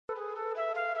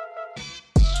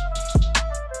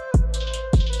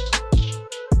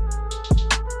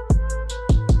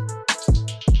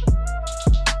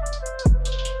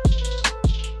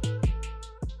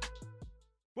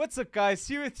What's up, guys?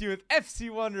 Here with you with FC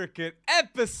Wonderkid,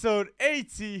 episode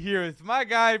 80. Here with my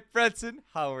guy, Breton.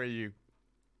 How are you?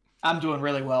 I'm doing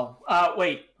really well.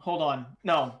 Wait, hold on.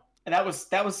 No, that was.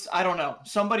 I don't know.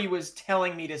 Somebody was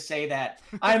telling me to say that.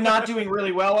 I'm not doing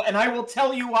really well, and I will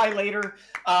tell you why later.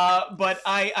 But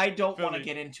I don't want to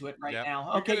get into it right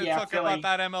now. Okay, We're gonna talk Philly. about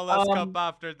that MLS Cup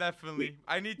after. Definitely.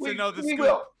 I need to know the scoop.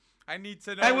 Will. I need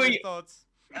to know your thoughts.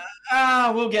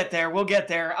 We'll get there. We'll get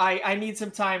there. I need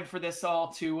some time for this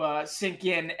all to sink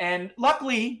in. And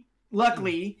luckily,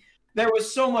 there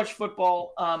was so much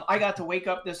football. I got to wake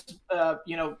up this,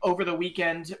 over the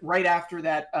weekend, right after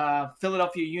that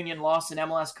Philadelphia Union lost in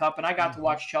MLS Cup, and I got to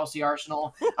watch Chelsea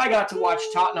Arsenal. I got to watch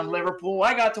Tottenham Liverpool.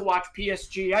 I got to watch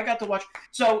PSG. I got to watch.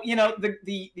 So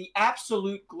the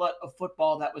absolute glut of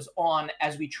football that was on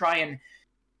as we try and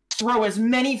throw as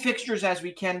many fixtures as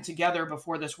we can together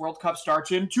before this World Cup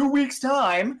starts in 2 weeks'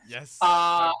 time. Yes.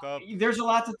 There's a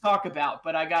lot to talk about,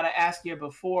 but I got to ask you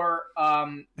before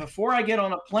I get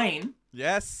on a plane.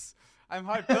 Yes. I'm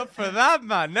hyped up for that,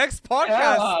 man. Next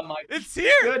podcast. It's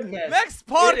here. Goodness. Next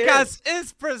podcast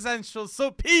is presential.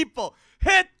 So people,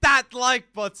 hit that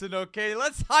like button, okay?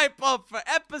 Let's hype up for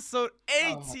episode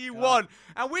 81.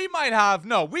 And we're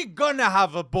gonna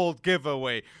have a bold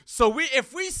giveaway. So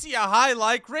if we see a high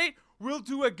like rate, we'll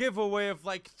do a giveaway of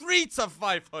like 3 to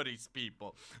 5 hoodies,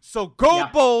 people. So go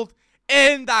bold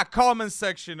in that comment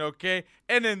section, okay?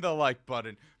 And in the like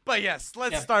button. But yes,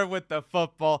 let's start with the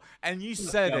football. And you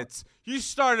said it. You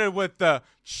started with the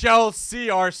Chelsea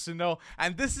Arsenal.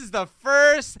 And this is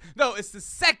it's the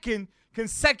second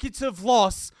consecutive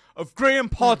loss of Graham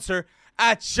Potter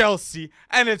at Chelsea.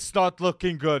 And it's not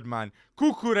looking good, man.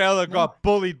 Cucurella got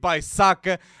bullied by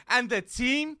Saka. And the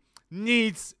team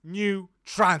needs new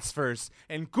transfers.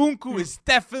 And Kunku is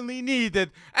definitely needed.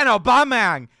 And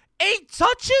Aubameyang, 8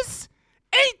 touches?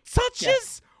 8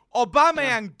 touches? Yeah.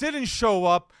 Aubameyang didn't show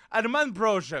up. Armand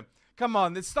Broja, come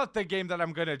on, it's not the game that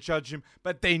I'm going to judge him,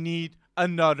 but they need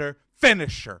another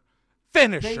finisher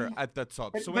at the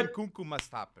top. So Kunku must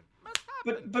happen.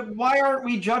 But why aren't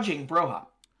we judging Broja,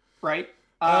 right?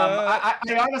 I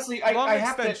honestly, I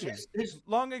have to.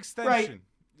 Long extension. Right.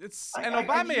 And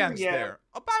Aubameyang's there.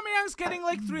 Aubameyang's getting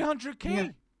like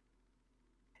 300K.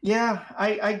 Yeah,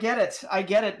 I get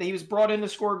it. He was brought in to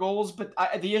score goals, but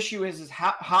the issue is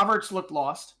Havertz looked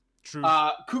lost. True.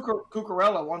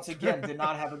 Cucurella once again did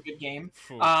not have a good game.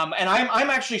 And I'm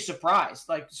actually surprised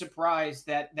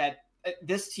that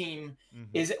this team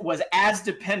was as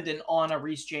dependent on a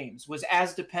Reece James, was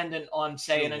as dependent on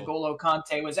say an N'Golo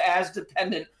Kante, was as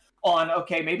dependent on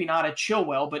maybe not a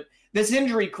Chilwell, but this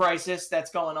injury crisis that's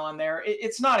going on there,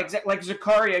 it's not exactly like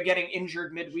Zakaria getting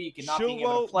injured midweek and not being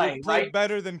able to play. Play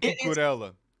better than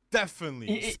Cucurella,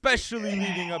 definitely, especially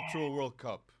leading up to a World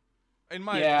Cup. In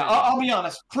my opinion. I'll be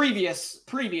honest.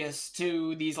 Previous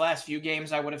to these last few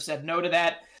games, I would have said no to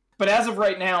that. But as of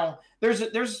right now,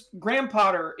 there's Graham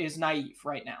Potter is naive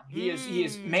right now. He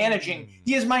is managing.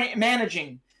 He is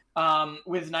managing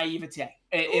with naivete,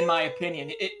 in my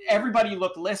opinion. Everybody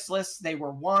looked listless. They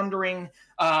were wandering.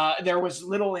 There was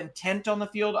little intent on the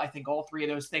field. I think all 3 of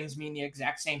those things mean the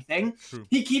exact same thing. True.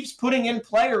 He keeps putting in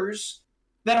players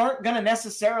that aren't going to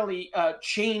necessarily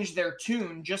change their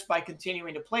tune just by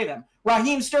continuing to play them.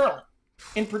 Raheem Sterling,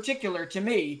 in particular, to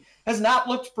me, has not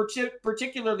looked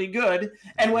particularly good.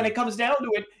 And when it comes down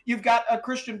to it, you've got a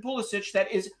Christian Pulisic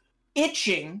that is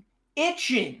itching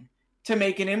to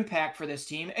make an impact for this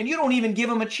team, and you don't even give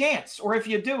him a chance. Or if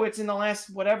you do, it's in the last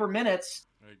whatever minutes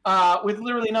with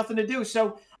literally nothing to do.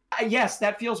 So, yes,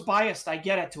 that feels biased. I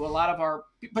get it to a lot of our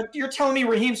 – but you're telling me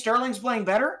Raheem Sterling's playing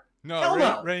better?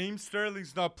 No, Raheem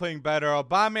Sterling's not playing better.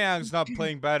 Aubameyang's not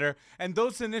playing better. And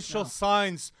those initial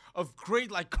signs of great,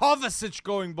 like Kovacic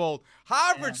going bold,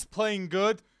 Havertz playing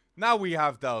good, now we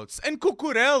have doubts. And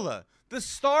Cucurella, the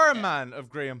star man of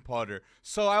Graham Potter.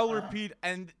 So I'll repeat,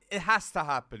 and it has to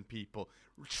happen, people.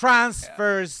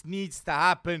 Transfers needs to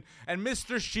happen. And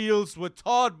Mr. Shields with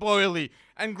Todd Boehly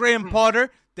and Graham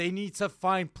Potter, they need to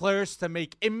find players to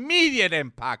make immediate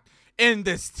impact in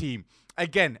this team.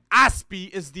 Again, Aspie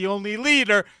is the only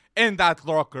leader in that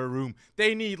locker room.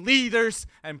 They need leaders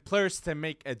and players to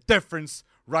make a difference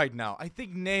right now. I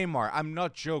think Neymar, I'm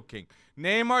not joking,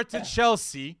 Neymar to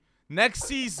Chelsea next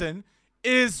season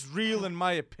is real in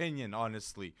my opinion,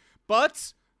 honestly.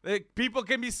 But people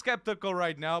can be skeptical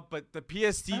right now, but the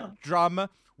PSG drama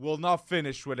will not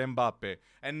finish with Mbappe.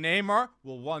 And Neymar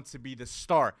will want to be the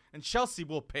star. And Chelsea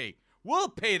will pay. We'll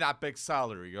pay that big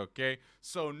salary, okay?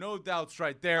 So no doubts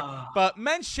right there. But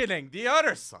mentioning the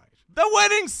other side, the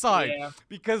winning side,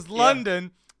 because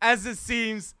London as it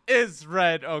seems, is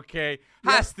red, okay?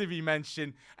 Has to be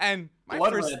mentioned. And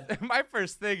my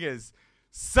first thing is,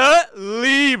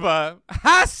 Saliba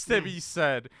has to be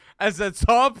said as a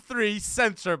top 3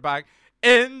 center back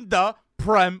in the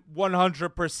Prem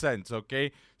 100%,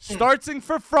 okay? Starting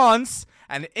for France,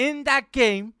 and in that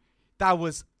game, that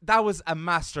was a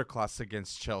masterclass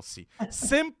against Chelsea.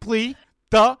 Simply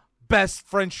the best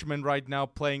Frenchman right now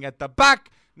playing at the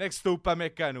back next to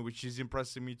Upamecano, which is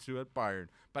impressing me too at Bayern.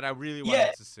 But I really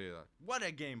wanted to say that. What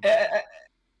a game.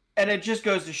 And it just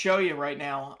goes to show you right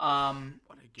now,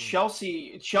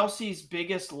 Chelsea's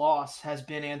biggest loss has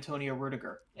been Antonio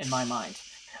Rudiger, in my mind.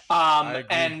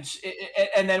 And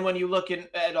then when you look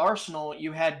at Arsenal,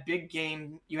 you had big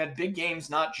games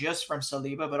not just from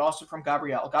Saliba but also from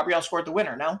Gabriel. Gabriel scored the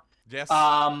winner. No. Yes.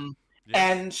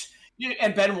 Yes.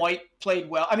 And Ben White played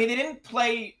well. I mean, they didn't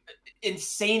play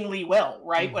insanely well,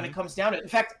 right? When it comes down to it. In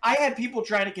fact, I had people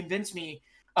trying to convince me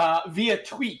via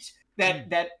tweet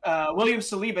that William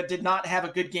Saliba did not have a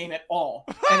good game at all,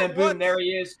 and then boom, there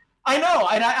he is. I know,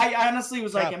 and I honestly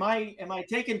was like, am I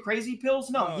taking crazy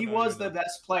pills? No, he was the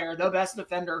best player, the best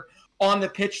defender on the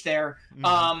pitch there.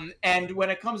 And when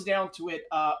it comes down to it,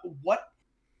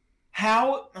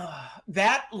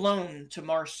 that loan to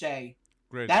Marseille,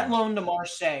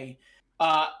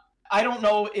 I don't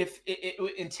know if it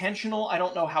intentional. I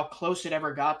don't know how close it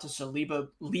ever got to Saliba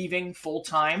leaving full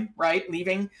time, right?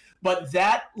 But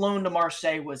that loan to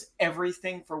Marseille was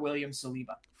everything for William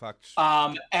Saliba. Facts.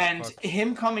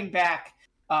 Him coming back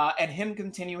and him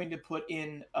continuing to put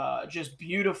in just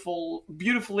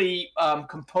beautifully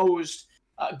composed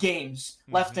games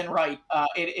left and right.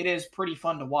 It is pretty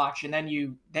fun to watch. And then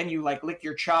you like lick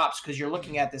your chops because you're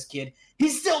looking at this kid.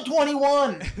 He's still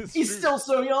 21. He's still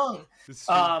so young.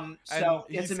 So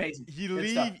it's amazing.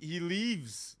 He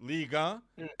leaves Liga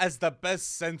as the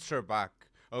best center back,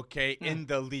 okay, in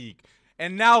the league.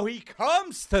 And now he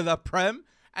comes to the Prem,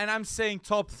 and I'm saying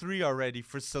top 3 already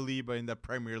for Saliba in the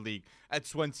Premier League at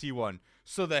 21.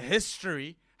 So the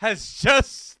history has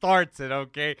just started,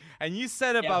 okay? And you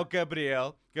said about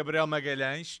Gabriel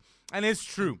Magalhães, and it's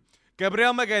true.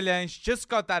 Gabriel Magalhães just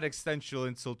got that extension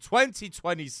until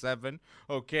 2027,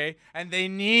 okay? And they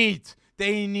need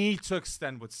to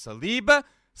extend with Saliba,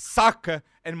 Saka,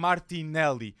 and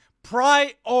Martinelli.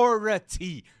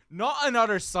 Priority. Not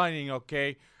another signing,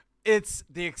 okay? It's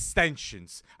the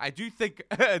extensions. I do think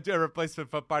a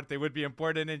replacement for Partey would be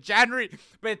important in January,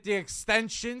 but the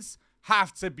extensions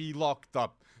have to be locked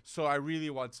up. So I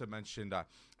really want to mention that.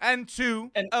 And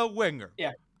a winger.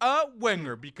 Yeah. A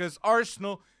winger, because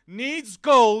Arsenal needs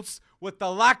goals with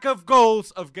the lack of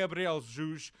goals of Gabriel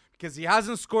Jesus, because he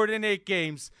hasn't scored in 8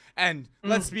 games. And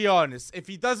let's be honest, if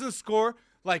he doesn't score,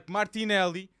 like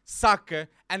Martinelli, Saka,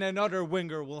 and another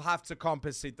winger will have to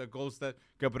compensate the goals that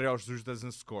Gabriel Jesus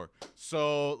doesn't score.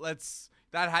 So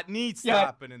that needs to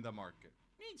happen in the market.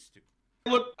 Needs to.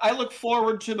 I look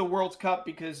forward to the World Cup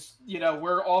because,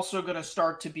 we're also going to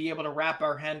start to be able to wrap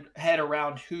our head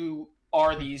around who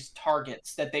are these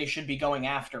targets that they should be going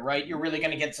after, right? You're really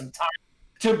going to get some time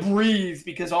to breathe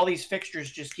because all these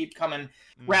fixtures just keep coming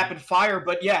rapid fire.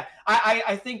 But yeah,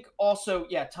 I think also,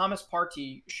 Thomas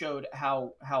Partey showed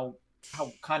how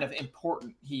kind of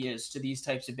important he is to these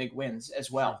types of big wins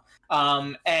as well.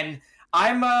 And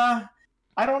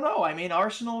I don't know. I mean,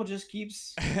 Arsenal just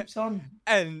keeps on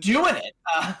doing it.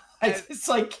 It's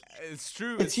like it's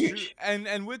true. It's huge. True.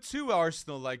 And with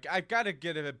Arsenal, like I gotta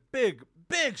give a big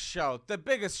shout, the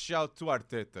biggest shout to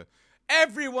Arteta.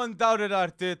 Everyone doubted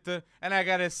Arteta, and I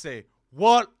gotta say,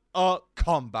 what a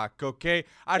comeback, okay?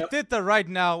 Arteta right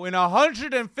now in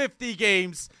 150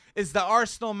 games is the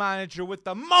Arsenal manager with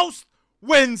the most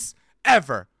wins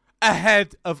ever,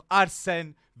 ahead of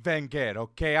Arsene Wenger,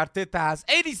 okay? Arteta has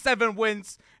 87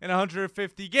 wins in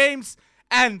 150 games,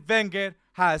 and Wenger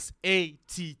has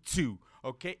 82,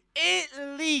 okay?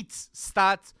 Elite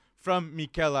stat from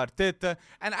Mikel Arteta,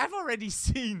 and I've already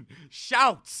seen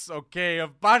shouts, okay,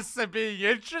 of Barca being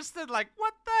interested, like,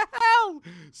 what the hell?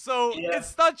 So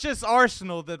it's not just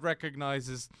Arsenal that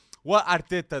recognizes what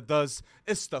Arteta does,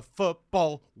 it's the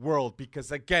football world,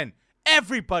 because again,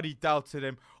 everybody doubted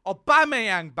him.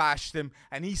 Aubameyang bashed him,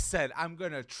 and he said, I'm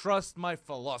going to trust my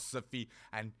philosophy.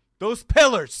 And those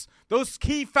pillars, those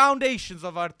key foundations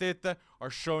of Arteta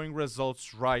are showing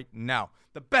results right now.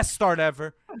 The best start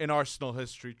ever in Arsenal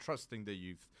history, trusting the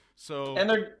youth. So, and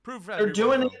they're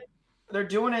doing it. They're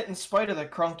doing it in spite of the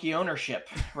Kroenke ownership,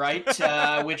 right?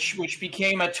 which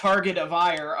became a target of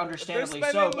ire, understandably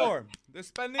so. They're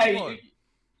spending more.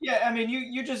 Yeah, I mean,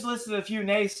 you just listed a few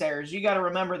naysayers. You got to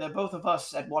remember that both of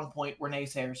us at one point were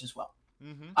naysayers as well.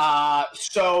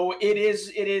 So it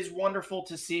is wonderful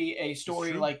to see a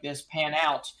story like this pan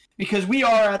out, because we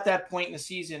are at that point in the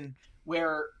season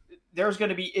where there's going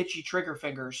to be itchy trigger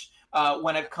fingers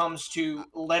when it comes to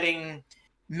letting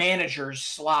managers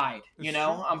slide.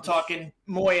 I'm talking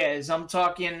Moyes. I'm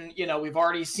talking, we've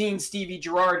already seen Stevie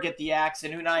Gerrard get the axe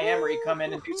and Unai Emery come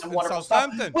in and do some wonderful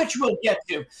stuff, which we'll get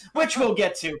to.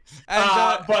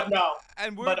 And, but no.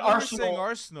 And we're saying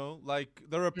Arsenal, like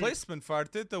the replacement for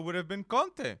Arteta would have been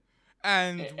Conte.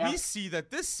 And we see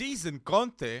that this season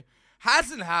Conte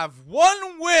hasn't have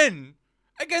one win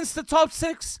against the top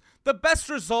 6. The best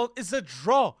result is a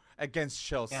draw against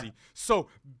Chelsea. Yeah. So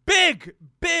big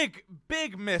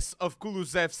miss of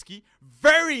Kulusevski,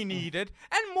 very needed,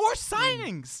 and more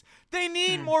signings. They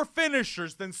need more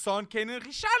finishers than Son, Kane, and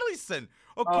Richarlison.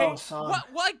 Okay,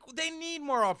 they need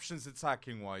more options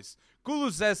attacking wise.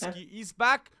 Kulusevski, he's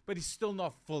back, but he's still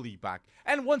not fully back.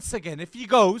 And once again, if he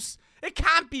goes, it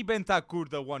can't be Bentancur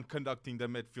the one conducting the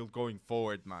midfield going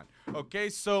forward, man. Okay,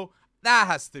 so that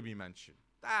has to be mentioned.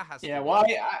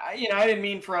 I didn't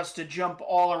mean for us to jump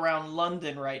all around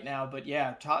London right now, but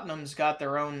yeah, Tottenham's got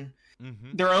their own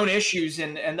issues,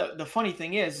 and the funny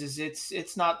thing is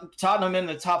it's not Tottenham in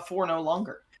the top 4 no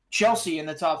longer. Chelsea in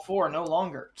the top 4 no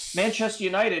longer. Manchester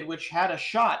United, which had a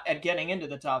shot at getting into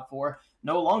the top 4,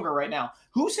 no longer right now.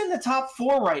 Who's in the top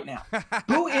 4 right now?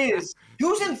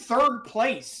 Who's in third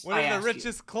place? One of the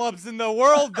richest clubs in the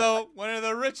world, though. One of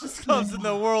the richest clubs in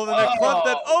the world, and a club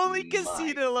that only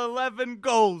conceded 11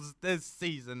 goals this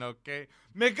season, okay?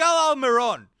 Miguel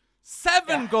Almiron,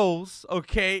 7 goals,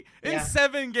 okay, in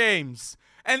 7 games.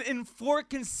 And in 4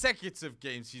 consecutive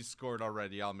games, he's scored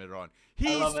already, Almiron.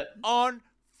 He's on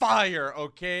fire,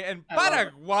 okay? And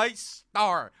Paraguay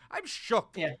star. I'm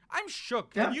shook. Yeah. I'm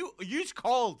shook. Yeah. And you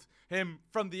called him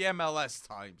from the MLS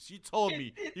times. You told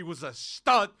me he was a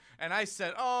stud, and I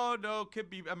said, oh, no, could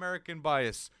be American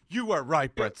bias. You were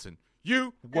right, Bretson.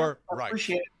 You were right.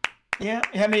 Appreciate it. Yeah,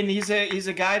 I mean, he's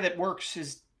a guy that works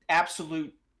his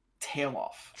absolute tail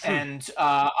off. True. And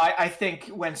I think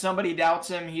when somebody doubts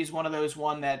him, he's one of those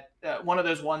ones that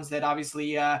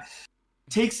obviously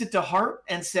takes it to heart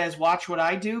and says, watch what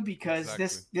I do, because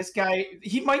this guy,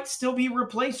 he might still be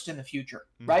replaced in the future,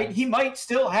 right? He might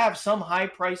still have some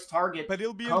high-priced target, but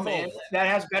he'll be involved that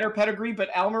has better pedigree. But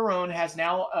Almiron has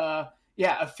now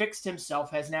affixed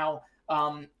himself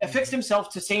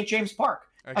to St. James Park.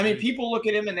 I mean, people look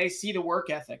at him and they see the work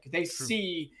ethic. They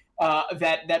see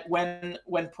that when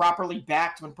properly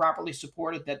backed, when properly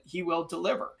supported, that he will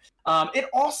deliver. It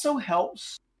also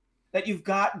helps that you've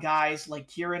got guys like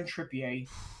Kieran Trippier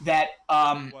that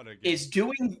is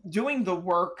doing the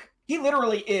work. He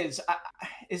literally is.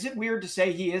 Is it weird to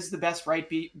say he is the best right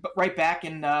back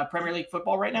in Premier League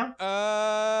football right now?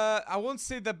 I won't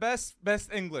say the best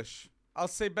English. I'll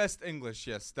say best English,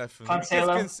 yes, definitely.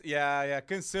 Cancelo?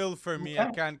 Cancelo for me.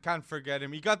 Okay. I can't forget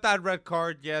him. He got that red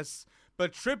card, yes.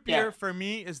 But Trippier, for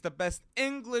me, is the best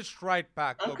English right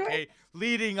back, okay?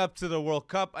 Leading up to the World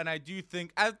Cup. And I do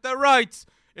think at the right,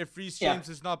 if Reece James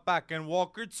is not back and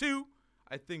Walker too,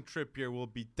 I think Trippier will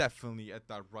be definitely at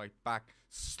that right back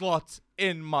slot,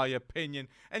 in my opinion.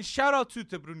 And shout out to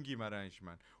Brun Guimaraes,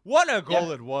 man. What a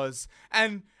goal it was.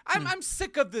 And I'm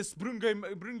sick of this Brun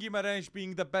Guimaraes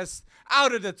being the best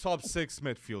out of the top 6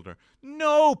 midfielder.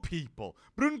 No, people.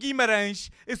 Brun Guimaraes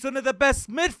is one of the best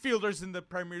midfielders in the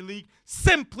Premier League,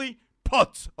 simply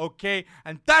put, okay?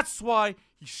 And that's why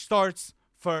he starts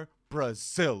for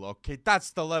Brazil, okay?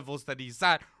 That's the levels that he's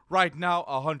at right now,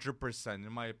 100%,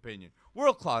 in my opinion.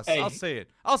 World class, I'll say it.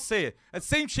 At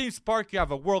St. James Park, you have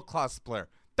a world-class player.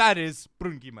 That is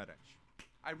Brun Guimaraes.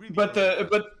 But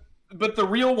the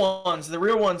real ones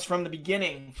from the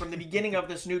beginning of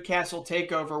this Newcastle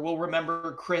takeover will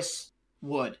remember Chris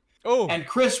Wood. Oh. And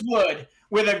Chris Wood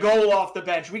with a goal off the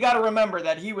bench. We got to remember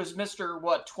that he was Mr.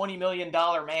 $20 million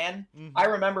man. I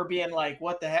remember being like,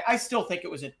 what the heck? I still think it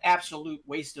was an absolute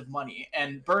waste of money.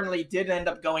 And Burnley did end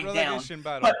up going down.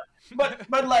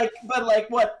 But like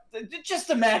what?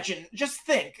 Just imagine, just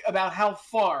think about how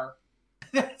far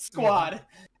that squad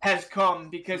has come,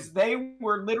 because they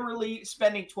were literally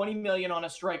spending $20 million on a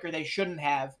striker they shouldn't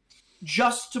have,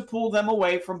 just to pull them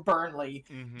away from Burnley,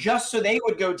 just so they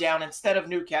would go down instead of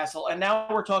Newcastle. And now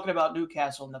we're talking about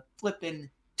Newcastle in the flipping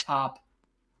top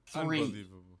 3.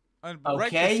 Unbelievable.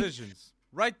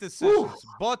 Right decisions.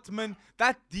 Botman,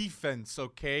 that defense,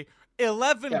 okay?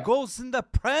 11 goals in the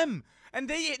Prem. And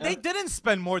they didn't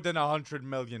spend more than 100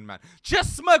 million, man.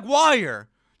 Just Maguire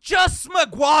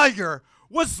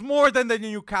was more than the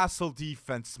Newcastle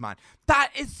defense, man.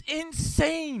 That is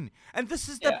insane. And this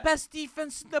is the best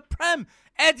defense in the Prem.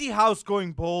 Eddie Howe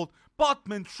going bold.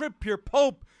 Botman, Trippier,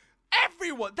 Pope.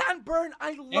 Everyone, Dan Burn,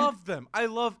 I love them. I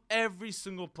love every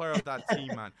single player of that team,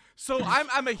 man. So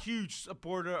I'm a huge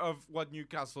supporter of what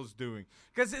Newcastle's doing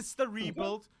because it's the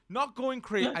rebuild, not going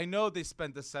crazy. I know they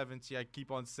spent the 70. I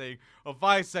keep on saying of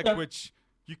Isaac, which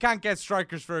you can't get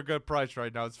strikers for a good price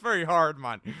right now. It's very hard,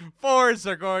 man. Forwards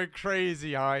are going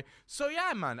crazy high. So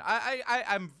yeah, man,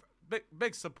 I'm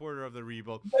big supporter of the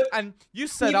rebuild. And you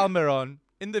said Almiron.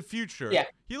 In the future,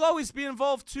 he'll always be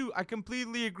involved too. I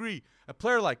completely agree. A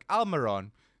player like Almiron,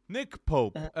 Nick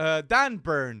Pope, Dan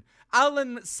Burn,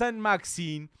 Alan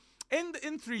Saint-Maxime,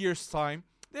 in 3 years' time,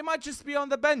 they might just be on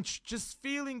the bench, just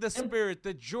feeling the spirit,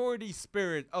 the Geordie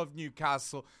spirit of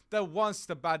Newcastle that wants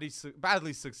to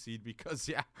badly succeed because,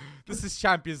 this is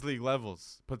Champions League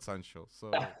levels potential.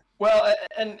 So. Well,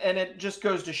 and it just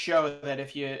goes to show that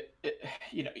if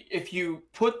you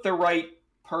put the right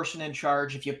person in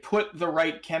charge, if you put the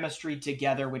right chemistry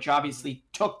together, which obviously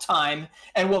took time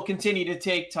and will continue to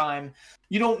take time,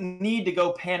 you don't need to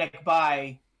go panic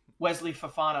buy Wesley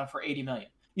Fofana for 80 million.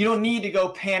 You don't need to go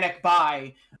panic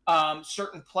buy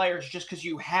certain players just because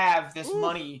you have this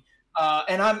money.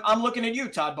 And I'm looking at you,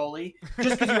 Todd Bowley,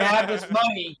 just because you have this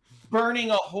money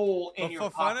burning a hole in your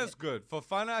pocket. Fofana's good.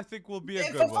 Fofana, I think, will be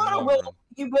a good one.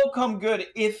 He will come good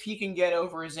if he can get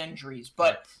over his injuries.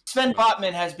 But Sven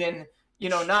Botman has been,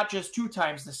 not just 2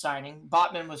 times the signing.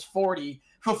 Botman was 40.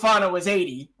 Fofana was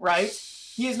 80, right?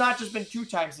 He has not just been 2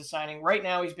 times the signing. Right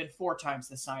now, he's been 4 times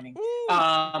the signing.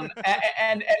 And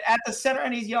at the center,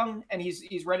 and he's young, and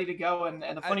he's ready to go. And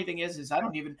the funny thing is I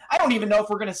don't even know if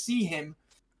we're going to see him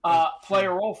play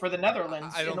a role for the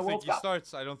Netherlands in the World Cup.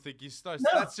 I don't think he starts.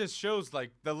 No. That just shows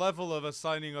like the level of a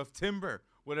signing of Timber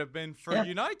would have been for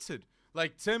United.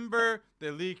 Like Timber,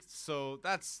 they leaked, so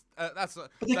that's. But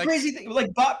the crazy thing,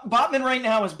 like Botman right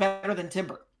now is better than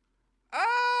Timber.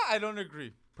 I don't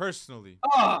agree personally.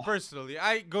 Personally,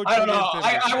 I don't know.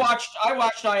 I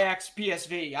watched Ajax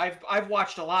PSV. I've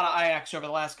watched a lot of Ajax over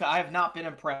the last. I have not been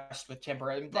impressed with Timber,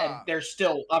 and they're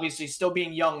still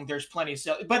being young. There's plenty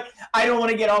still, but I don't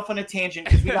want to get off on a tangent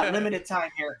because we got limited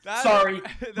time here. Sorry,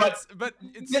 but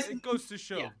it goes to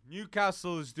show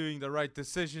Newcastle is doing the right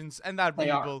decisions, and that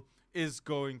rebuild is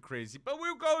going crazy. But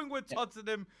we're going with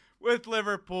Tottenham, with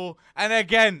Liverpool, and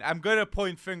again, I'm gonna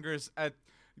point fingers at.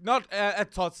 Not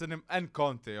at Tottenham and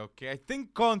Conte, okay? I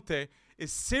think Conte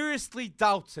is seriously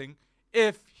doubting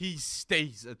if he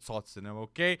stays at Tottenham,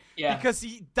 okay? Yeah. Because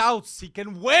he doubts he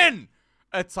can win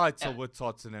a title with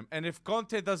Tottenham. And if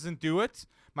Conte doesn't do it,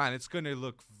 man, it's going to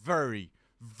look very,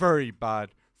 very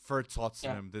bad for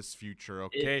Tottenham this future,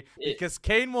 okay? Because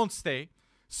Kane won't stay.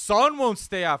 Son won't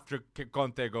stay after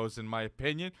Conte goes, in my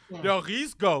opinion.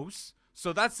 Lloris goes.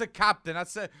 So that's a captain.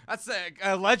 That's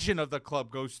a legend of the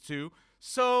club goes too.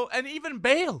 So, and even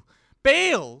Bale,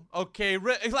 okay,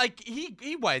 like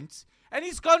he went and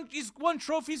he's won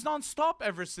trophies nonstop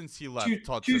ever since he left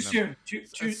Tottenham. Too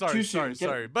soon.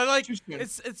 Sorry. But like,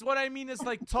 it's what I mean is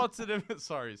like Tottenham.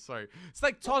 sorry. It's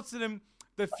like Tottenham.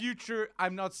 The future,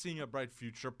 I'm not seeing a bright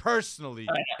future personally,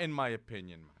 in my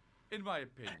opinion.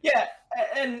 Yeah,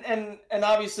 and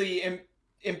obviously.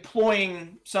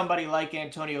 Employing somebody like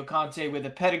Antonio Conte with the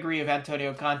pedigree of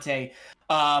Antonio Conte,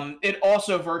 it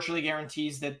also virtually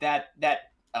guarantees that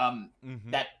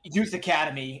youth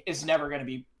academy is never going to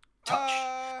be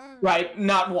touched, right?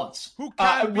 Not once. Who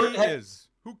can be with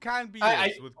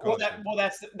Conte? Well,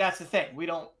 that's the thing. We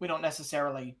don't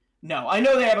necessarily know. I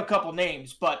know they have a couple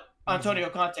names, but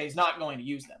Antonio Conte is not going to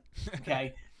use them.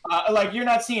 Okay, like you're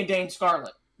not seeing Dane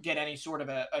Scarlett get any sort of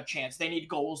a chance. They need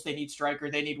goals, they need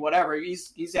striker, they need whatever.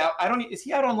 He's out. Is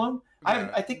he out on loan?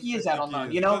 I think he is out on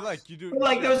loan.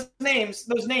 Those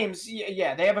names.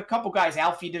 Yeah, they have a couple guys.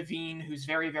 Alfie Devine, who's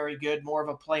very, very good, more of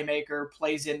a playmaker,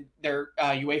 plays in their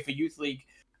UEFA Youth League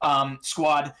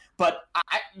squad. But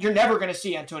you're never going to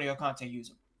see Antonio Conte use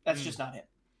him. That's just not him.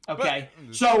 Okay,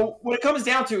 so what it comes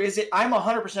down to is I'm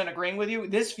 100% agreeing with you.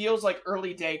 This feels like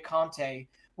early day Conte,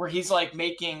 where he's like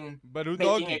making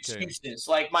excuses.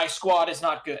 Like, my squad is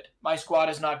not good. My squad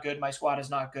is not good.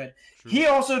 True. He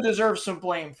also deserves some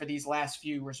blame for these last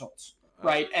few results,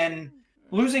 right? And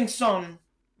losing Son,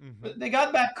 they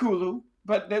got back Kulu,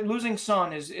 but losing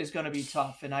Son is going to be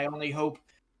tough. And I only hope,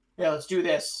 let's do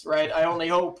this, right? I only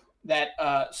hope that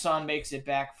Son makes it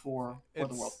back for the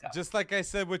World Cup. Just like I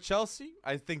said with Chelsea,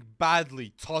 I think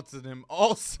badly Tottenham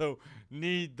also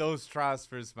need those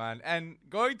transfers, man. And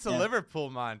going to Liverpool,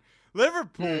 man.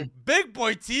 Liverpool, big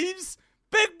boy teams,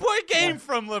 big boy game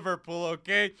from Liverpool,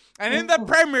 okay? And in the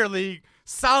Premier League,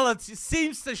 Salah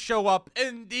seems to show up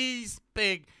in these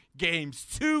big games.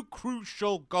 2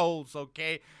 crucial goals,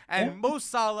 okay? And Mo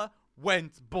Salah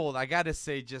went bold. I gotta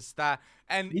say just that.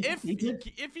 And if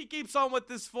he keeps on with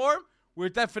this form, we're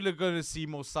definitely gonna see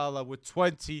Mo Salah with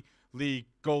 20 league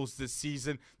goals this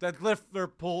season that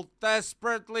Liverpool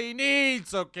desperately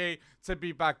needs, okay, to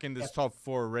be back in this top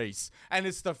 4 race. And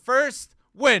it's the first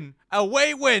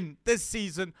away win this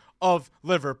season of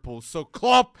Liverpool. So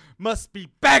Klopp must be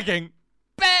begging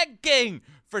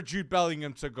for Jude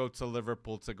Bellingham to go to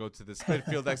Liverpool, to go to this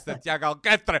midfield next to Thiago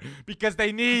Alcantara, because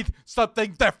they need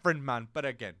something different, man. But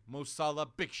again, Mo Salah,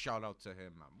 big shout out to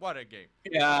him, man. What a game.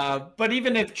 Yeah, but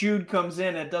even if Jude comes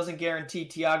in, it doesn't guarantee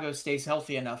Thiago stays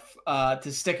healthy enough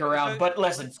to stick around. But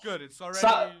listen, it's good. It's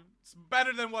already it's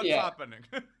better than what's happening.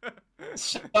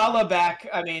 Salah back.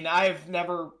 I mean,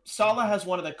 Salah has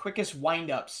one of the quickest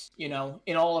windups, in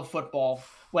all of football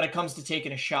when it comes to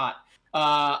taking a shot.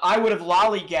 I would have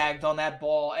lollygagged on that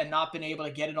ball and not been able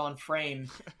to get it on frame.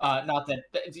 Not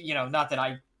that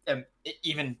I am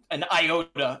even an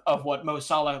iota of what Mo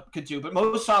Salah could do, but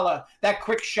Mo Salah, that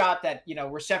quick shot, that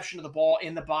reception of the ball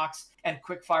in the box and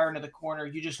quick fire into the corner,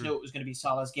 you just knew it was going to be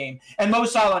Salah's game. And Mo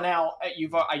Salah now, you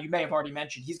may have already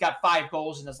mentioned, he's got 5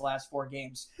 goals in his last 4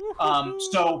 games.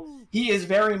 So he is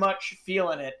very much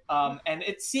feeling it. And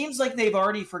it seems like they've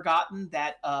already forgotten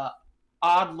that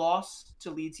odd loss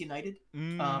to Leeds United.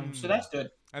 So that's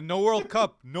good. And no World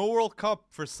Cup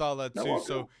for Salah too.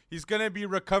 So he's going to be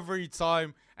recovery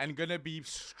time and going to be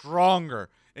stronger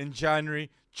in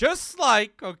January. Just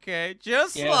like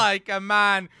a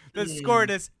man that scored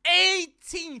his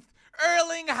 18th,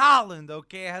 Erling Haaland,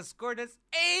 has scored his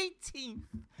 18th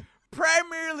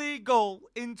Premier League goal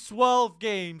in 12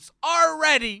 games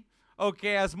already,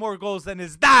 has more goals than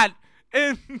his dad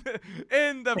in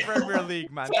the Premier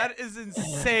League, man. That is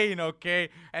insane, okay?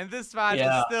 And this match is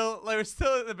we're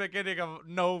still at the beginning of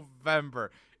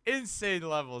November. Insane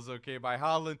levels, by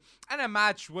Haaland. And a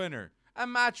match winner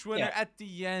at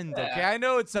the end, okay? I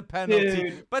know it's a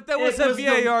penalty, but there was a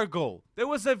VAR goal. There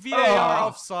was a VAR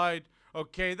offside,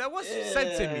 okay? That was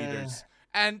centimeters.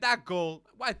 And that goal,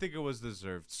 I think it was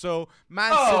deserved. So,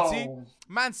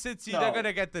 Man City, they're going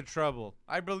to get the trouble.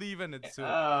 I believe in it, too.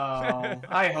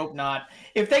 I hope not.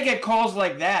 If they get calls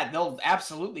like that, they'll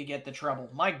absolutely get the trouble.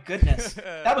 My goodness.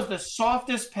 That was the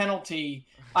softest penalty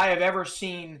I have ever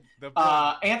seen.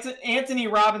 Anthony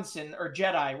Robinson, or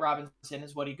Jedi Robinson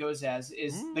is what he goes as,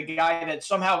 is the guy that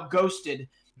somehow ghosted.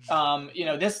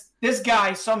 This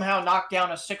guy somehow knocked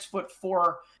down a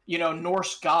 6'4",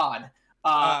 Norse god.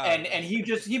 And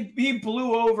he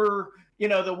blew over,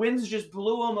 the winds just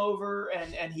blew him over,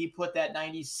 and he put that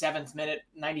 96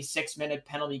 minute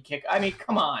penalty kick. I mean,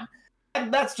 come on.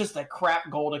 That's just a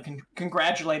crap goal to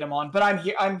congratulate him on, but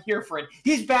I'm here for it.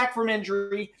 He's back from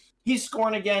injury. He's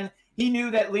scoring again. He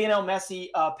knew that Lionel Messi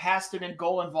passed him in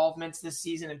goal involvements this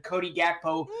season, and Cody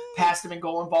Gakpo passed him in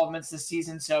goal involvements this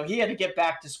season, so he had to get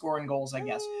back to scoring goals, I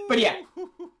guess. But yeah,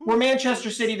 were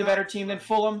Manchester City the better team than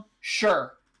Fulham?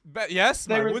 Sure. Yes,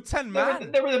 man. With 10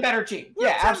 men. They were the better team.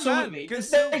 Yeah, absolutely. They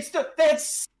had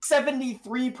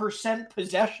 73%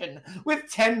 possession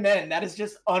with 10 men. That is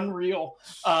just unreal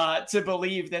to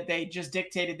believe that they just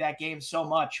dictated that game so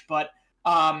much. But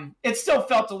it still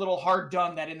felt a little hard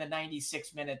done that in the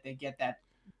 96th minute they get that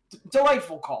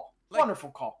delightful call. Wonderful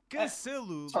call.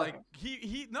 Cancelo,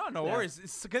 no worries.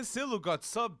 Cancelo got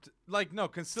subbed.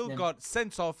 Cancelo got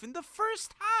sent off in the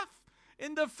first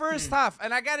half.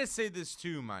 And I gotta say this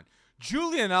too, man.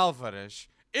 Julian Alvarez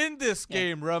in this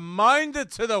game reminded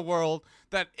to the world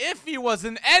that if he was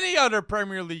in any other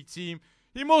Premier League team,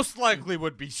 he most likely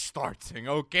would be starting,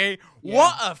 okay? Yeah.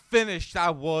 What a finish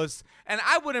that was. And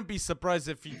I wouldn't be surprised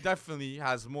if he definitely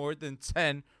has more than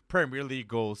 10 Premier League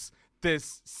goals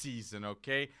this season,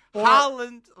 okay?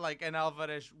 Haaland, and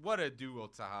Alvarez, what a duo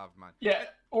to have, man. Yeah,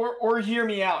 or hear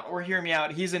me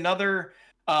out. He's another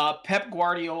Pep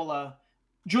Guardiola.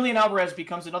 Julian Alvarez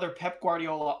becomes another Pep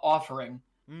Guardiola offering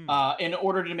in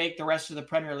order to make the rest of the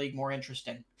Premier League more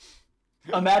interesting.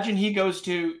 Imagine he goes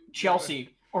to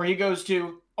Chelsea or he goes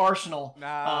to Arsenal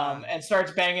and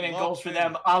starts banging in goals for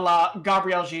them, a la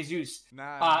Gabriel Jesus.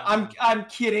 I'm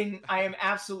kidding. I am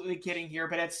absolutely kidding here.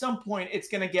 But at some point, it's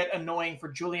going to get annoying for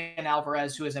Julian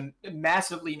Alvarez, who is a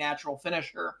massively natural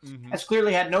finisher, has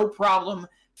clearly had no problem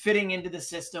fitting into the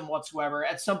system whatsoever.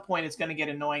 At some point, it's going to get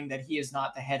annoying that he is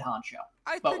not the head honcho.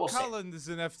 I think Haaland is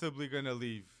inevitably going to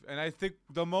leave. And I think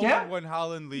the moment when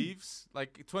Haaland leaves,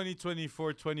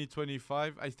 2024,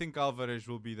 2025, I think Alvarez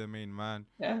will be the main man.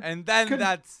 Yeah. And then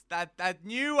that's that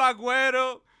new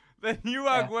Aguero, The new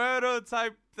Agüero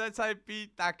type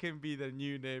beat, that can be the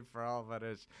new name for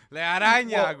Alvarez. Le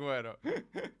Araña Agüero.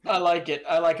 I like it.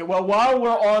 Well, while we're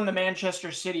on the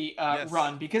Manchester City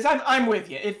run, because I'm with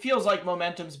you. It feels like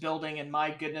momentum's building, and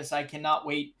my goodness, I cannot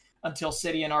wait until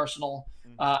City and Arsenal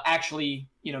actually,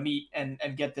 meet and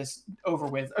get this over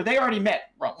with. Or they already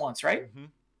met once, right? Mm-hmm.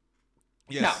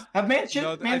 Yes. No. Have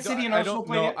Man City and Arsenal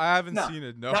played yet? I haven't seen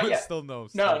it. No, it's still no.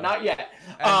 Not yet.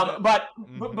 But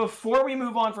before we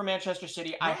move on from Manchester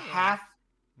City, I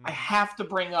have to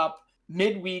bring up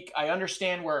midweek. I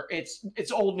understand where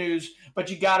it's old news,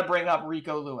 but you got to bring up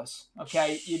Rico Lewis.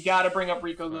 Okay, you got to bring up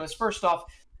Rico Lewis first off,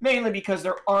 mainly because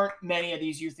there aren't many of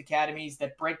these youth academies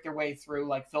that break their way through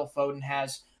like Phil Foden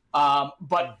has.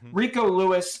 But Rico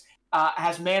Lewis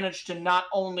has managed to not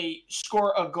only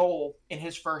score a goal in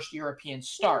his first European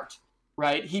start,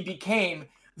 right? He became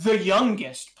the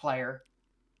youngest player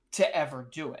to ever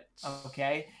do it,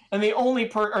 okay? And the only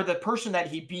the person that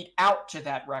he beat out to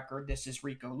that record, this is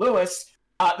Rico Lewis,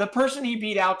 the person he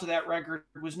beat out to that record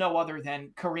was no other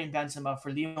than Karim Benzema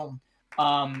for Lyon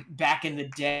back in the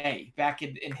day, back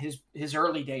in his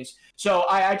early days. So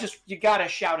you got to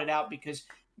shout it out because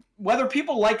whether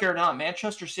people like it or not,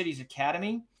 Manchester City's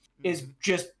academy is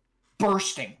just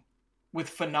bursting with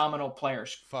phenomenal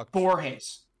players.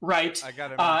 Borges, right?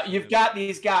 You've got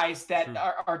these guys that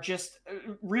are just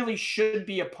really should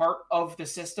be a part of the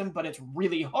system, but it's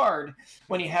really hard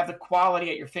when you have the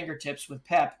quality at your fingertips with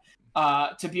Pep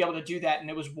to be able to do that. And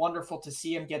it was wonderful to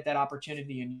see him get that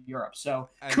opportunity in Europe. So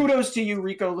kudos to you,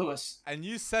 Rico Lewis. And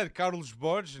you said Carlos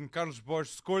Borges, and Carlos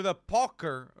Borges scored a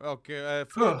poker, 4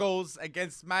 goals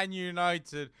against Man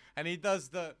United, and he does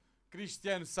the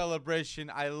Cristiano celebration.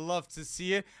 I love to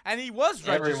see it. And he was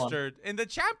registered in the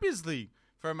Champions League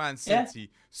for Man City. Yeah,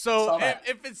 so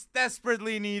if it's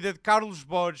desperately needed, Carlos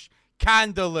Borges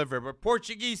can deliver. But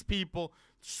Portuguese people,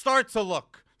 start to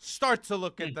look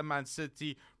at the Man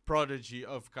City prodigy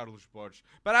of Carlos Borges.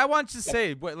 But I want to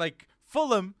say, like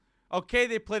Fulham, okay,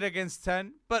 they played against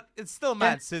 10, but it's still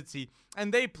Man City.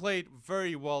 And they played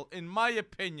very well, in my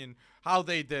opinion, how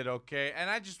they did, okay? And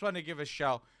I just want to give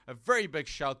a very big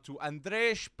shout to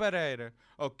Andrés Pereira,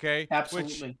 okay?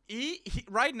 Absolutely. Which he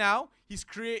right now, he's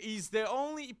the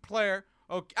only player,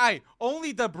 okay?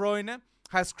 Only De Bruyne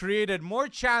has created more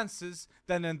chances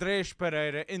than Andrés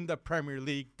Pereira in the Premier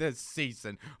League this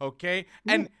season, okay?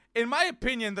 And in my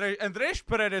opinion, Andrés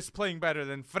Pereira is playing better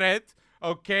than Fred,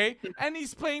 okay? And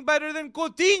he's playing better than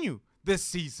Coutinho this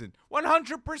season,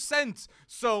 100%.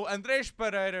 So Andrés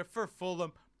Pereira for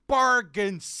Fulham,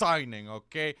 bargain signing,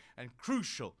 okay? And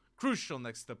crucial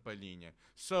next to Palhinha.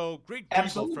 So great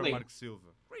rebuild from Mark Silva.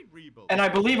 Great rebuild. And I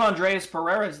believe Andreas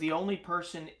Pereira is the only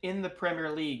person in the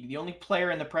Premier League, the only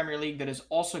player in the Premier League that is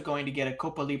also going to get a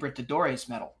Copa Libertadores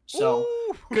medal. So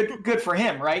good for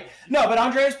him, right? No, but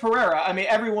Andreas Pereira, I mean,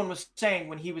 everyone was saying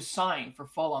when he was signed for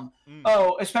Fulham,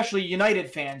 especially United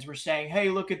fans were saying, hey,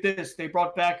 look at this. They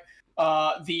brought back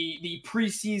the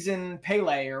preseason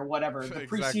Pele or whatever, the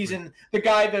preseason, the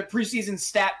preseason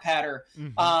stat patter.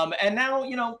 And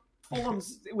now,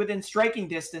 Fulham's within striking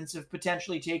distance of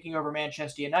potentially taking over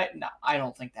Manchester United. No, I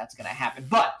don't think that's going to happen.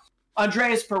 But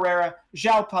Andreas Pereira,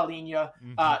 João Palhinha,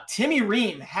 Timmy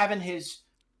Ream having his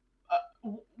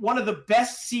one of the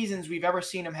best seasons we've ever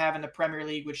seen him have in the Premier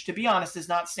League, which, to be honest, is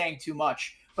not saying too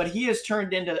much. But he has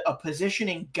turned into a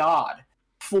positioning god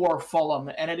for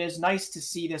Fulham, and it is nice to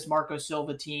see this Marco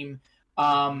Silva team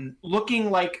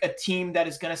looking like a team that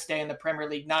is going to stay in the Premier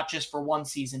League, not just for one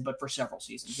season, but for several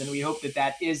seasons. And we hope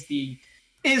that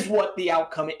is what the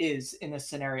outcome is in this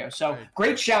scenario. So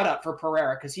great shout out for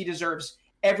Pereira, because he deserves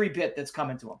every bit that's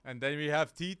coming to him. And then we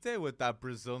have Tite with that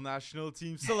Brazil national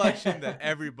team selection that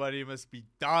everybody must be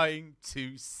dying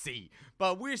to see.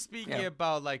 But we're speaking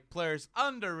about like players,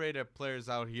 underrated players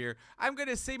out here. I'm going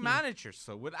to say managers.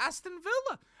 So with Aston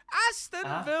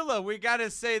Villa, we got to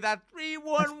say that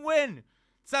 3-1 win.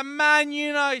 It's a Man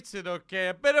United, okay?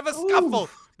 A bit of a scuffle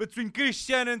between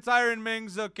Christian and Tyron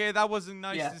Mings, okay? That wasn't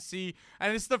nice to see.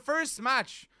 And it's the first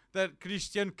match that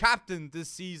Christian captained this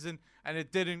season, and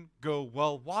it didn't go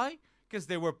well. Why? Because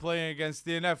they were playing against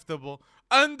the inevitable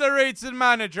underrated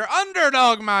manager,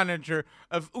 underdog manager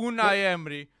of Unai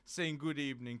Emery, saying good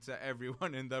evening to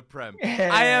everyone in the Prem.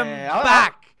 I am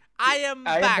back. I am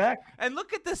back. And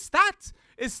look at the stats.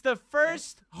 It's the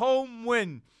first home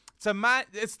win.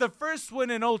 It's the first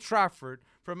win in Old Trafford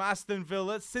from Aston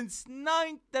Villa since the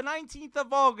 19th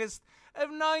of August of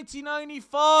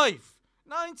 1995.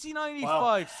 1995.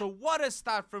 Wow. So what a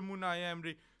start from Unai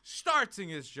Emery, starting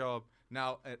his job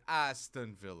now at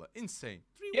Aston Villa. Insane.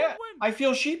 Yeah, win. I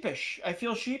feel sheepish.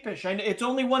 It's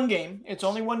only one game.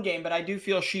 But I do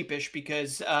feel sheepish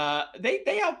because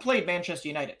they outplayed Manchester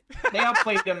United. They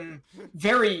outplayed them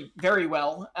very, very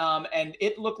well, and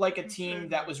it looked like a team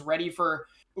that was ready for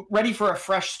a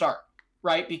fresh start,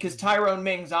 right? Because Tyrone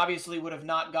Mings obviously would have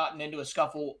not gotten into a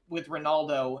scuffle with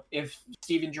Ronaldo if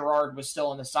Steven Gerrard was still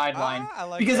on the sideline. I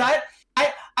like Because that.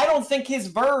 I don't think his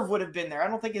verve would have been there. I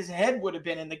don't think his head would have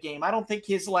been in the game. I don't think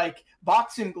his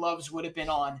boxing gloves would have been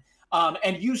on.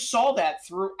 And you saw that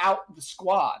throughout the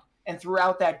squad and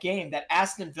throughout that game that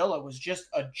Aston Villa was just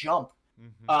a jump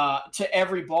to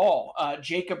every ball.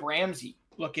 Jacob Ramsey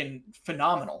looking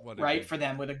phenomenal, right, for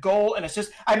them with a goal and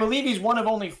assist. I believe he's one of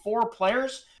only 4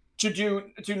 players to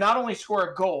not only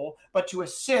score a goal but to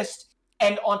assist.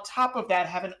 And on top of that,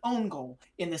 have an own goal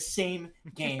in the same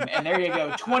game. And there you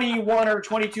go. 21 or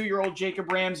 22-year-old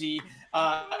Jacob Ramsey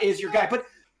is your guy. But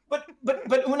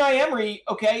Unai Emery,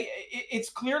 okay,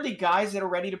 it's clearly guys that are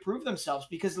ready to prove themselves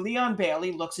because Leon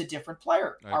Bailey looks a different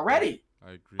player already.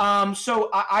 I agree.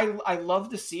 So I love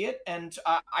to see it, and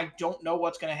I don't know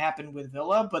what's going to happen with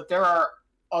Villa, but there are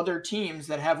other teams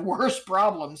that have worse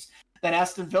problems than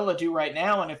Aston Villa do right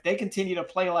now, and if they continue to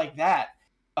play like that,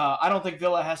 I don't think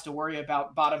Villa has to worry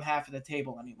about bottom half of the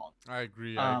table any longer. I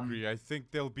agree. I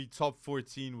think they'll be top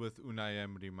 14 with Unai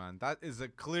Emery, man. That is a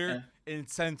clear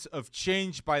intent of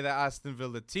change by the Aston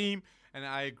Villa team, and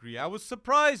I agree. I was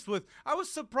surprised with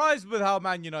how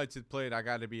Man United played. I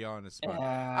got to be honest, man.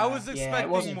 I was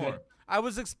expecting more. Good. I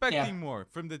was expecting more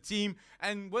from the team,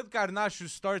 and with Garnacho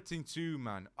starting too,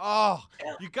 man. Oh,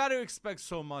 you got to expect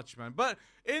so much, man. But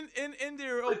in the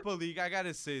Europa League, I got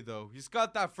to say, though, he's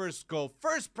got that first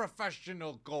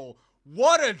professional goal.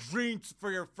 What a dream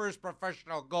for your first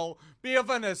professional goal. Be of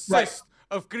an assist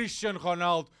of Cristiano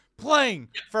Ronaldo playing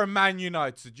for Man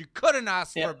United. You couldn't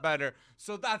ask for better.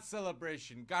 So that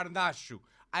celebration, Garnacho,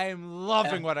 I am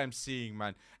loving what I'm seeing,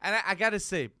 man. And I got to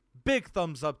say, big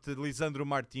thumbs up to Lisandro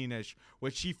Martinez,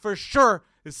 which he for sure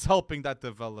is helping that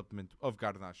development of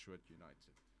Garnacho at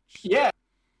United. Yeah,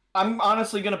 I'm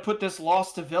honestly going to put this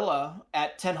loss to Villa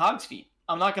at Ten Hag's feet.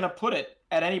 I'm not going to put it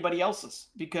at anybody else's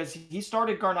because he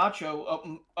started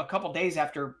Garnacho a couple days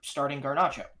after starting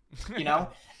Garnacho, you know?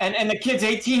 and the kid's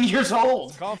 18 years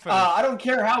old. I don't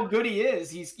care how good he is.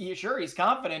 He's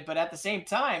confident, but at the same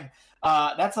time,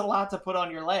 that's a lot to put on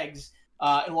your legs.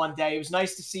 In one day. It was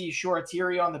nice to see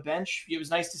Shoretiri on the bench. It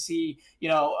was nice to see,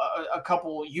 a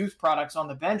couple youth products on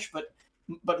the bench.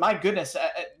 But my goodness,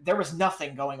 there was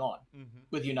nothing going on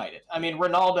with United. I mean,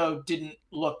 Ronaldo didn't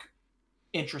look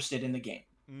interested in the game.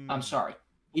 I'm sorry,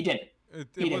 he didn't.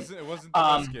 It wasn't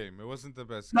the best game. It wasn't the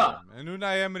best game. And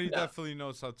Unai Emery definitely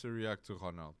knows how to react to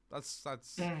Ronaldo. That's.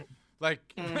 I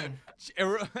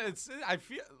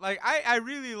feel like I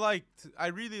really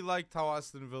liked how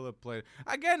Aston Villa played.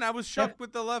 Again, I was shocked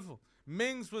with the level.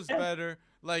 Mings was better.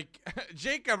 Like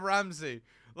Jacob Ramsey,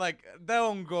 like their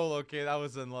own goal. Okay, that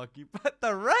was unlucky, but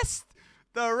the rest,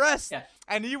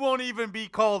 and he won't even be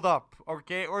called up.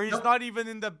 Okay, or he's not even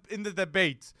in the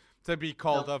debate to be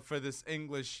called up for this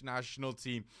English national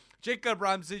team. Jacob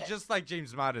Ramsey, just like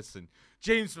James Maddison.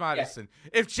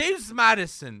 If James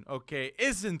Maddison,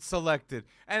 isn't selected,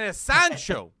 and a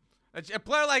Sancho, a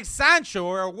player like Sancho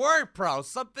or a Ward-Prowse,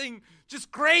 something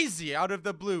just crazy out of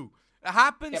the blue, it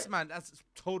happens, man. That's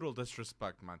total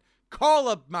disrespect, man. Call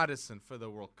up Maddison for the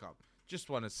World Cup. Just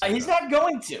want to say he's not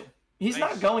going to. He's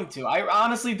not going to. I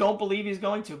honestly don't believe he's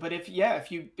going to. But if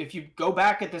you go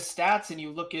back at the stats and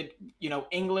you look at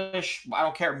English, I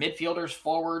don't care, midfielders,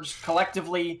 forwards,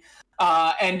 collectively.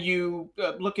 And you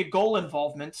look at goal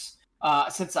involvements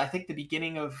since I think the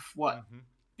beginning of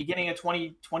beginning of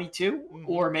 2022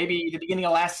 or maybe the beginning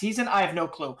of last season. I have no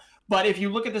clue. But if you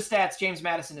look at the stats, James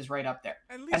Maddison is right up there,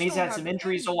 and he's had some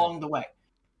injuries along the way.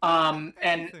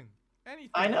 Anything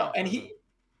I know,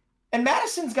 and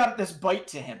Maddison's got this bite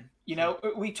to him.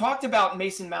 We talked about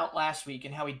Mason Mount last week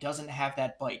and how he doesn't have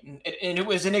that bite, and it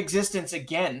was in existence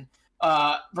again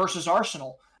versus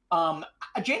Arsenal.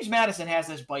 James Maddison has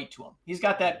this bite to him. He's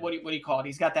got that, what do you call it?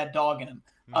 He's got that dog in him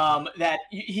that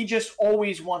he just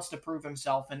always wants to prove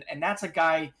himself. And that's a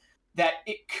guy that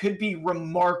it could be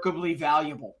remarkably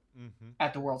valuable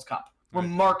at the World Cup.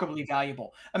 Remarkably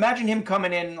valuable. Imagine him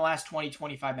coming in the last 20,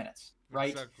 25 minutes,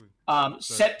 right? Exactly.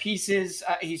 Set pieces.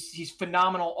 He's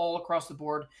phenomenal all across the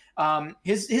board.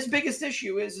 His biggest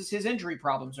issue is his injury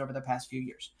problems over the past few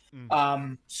years.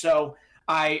 So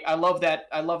I love that.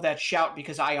 I love that shout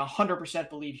because I 100%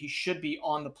 believe he should be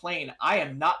on the plane. I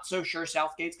am not so sure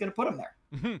Southgate's going to put him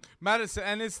there. Maddison,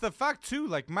 and it's the fact too,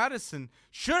 like Maddison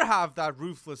should have that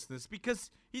ruthlessness because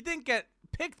he didn't get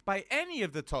picked by any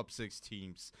of the top 6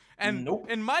 teams. And Nope.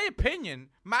 in my opinion,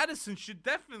 Madison should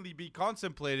definitely be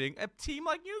contemplating a team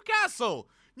like Newcastle.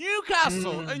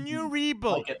 A new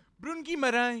rebuild. Like it. Bruno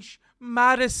Guimaraes,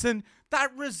 Madison,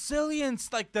 that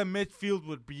resilience like the midfield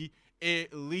would be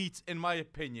elite in my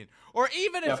opinion. Or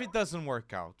even if it doesn't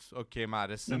work out, okay,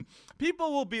 Madison,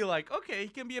 people will be like, okay, he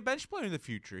can be a bench player in the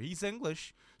future. He's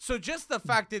English. So just the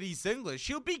fact that he's English,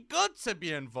 he'll be good to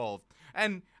be involved.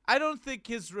 And I don't think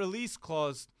his release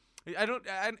clause, I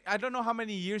don't know how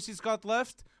many years he's got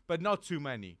left, but not too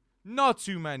many. Not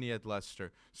too many at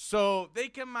Leicester. So they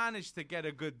can manage to get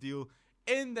a good deal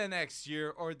in the next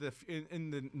year or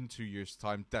in 2 years'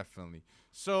 time, definitely.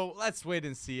 So let's wait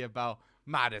and see about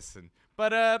Madison.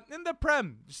 But in the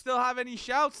Prem, you still have any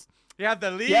shouts? You have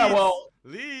the Leeds. Yeah, well,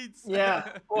 Leeds.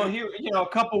 Yeah. Well, here, a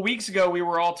couple weeks ago, we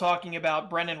were all talking about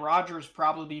Brendan Rodgers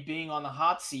probably being on the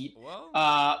hot seat. Well,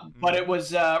 but it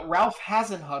was Ralph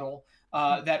Hasenhuttl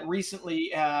that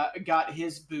recently got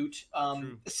his boot.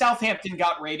 Southampton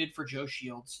got raided for Joe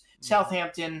Shields.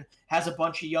 Southampton has a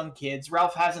bunch of young kids.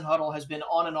 Ralph Hasenhuttl has been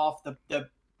on and off the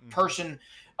person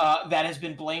that has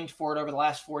been blamed for it over the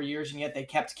last 4 years, and yet they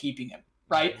kept keeping him.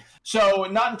 Right? So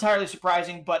not entirely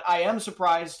surprising, but I am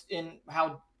surprised in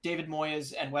how David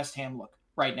Moyes and West Ham look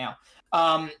right now.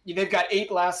 They've got 8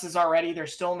 glasses already. They're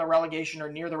still in the relegation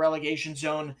or near the relegation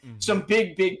zone. Some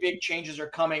big changes are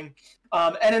coming.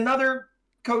 And another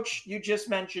coach, you just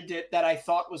mentioned it, that I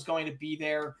thought was going to be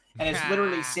there and has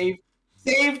literally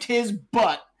saved his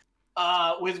butt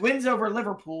with wins over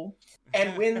Liverpool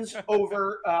and wins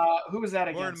over, who was that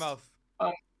against?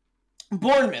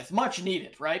 Bournemouth, much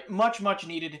needed, right? Much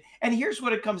needed. And here's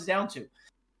what it comes down to.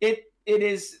 It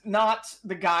is not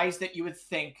the guys that you would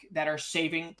think that are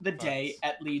saving the day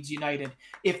at Leeds United.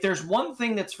 If there's one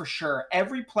thing that's for sure,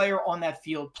 every player on that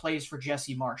field plays for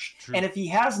Jesse Marsch. True. And if he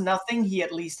has nothing, he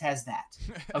at least has that.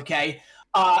 Okay?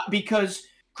 Because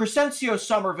Crescencio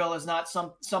Somerville is not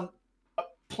some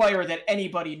player that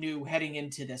anybody knew heading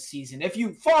into this season. If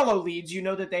you follow Leeds, you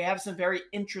know that they have some very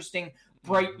interesting,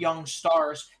 bright young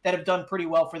stars that have done pretty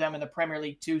well for them in the Premier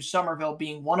League too, Somerville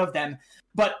being one of them.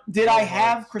 But did I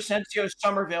have Crescencio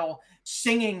Somerville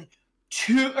scoring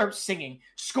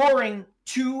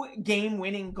 2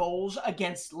 game-winning goals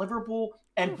against Liverpool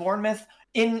and Bournemouth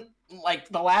in like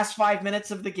the last 5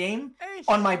 minutes of the game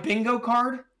on my bingo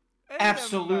card?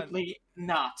 Absolutely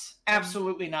not.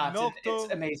 Absolutely not.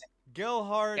 It's amazing.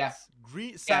 Gilhart,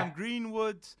 Sam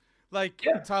Greenwood,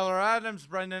 Tyler Adams,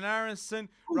 Brendan Aronson,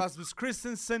 Rasmus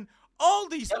Christensen, all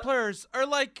these players are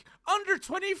like under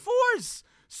 24s.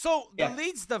 So the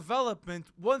Leeds development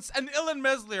and Ilan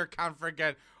Meslier, can't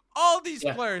forget, all these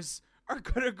players are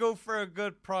going to go for a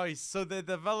good price. So the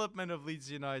development of Leeds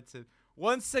United,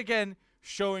 once again,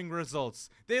 showing results.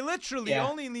 They literally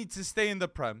only need to stay in the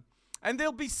Prem, and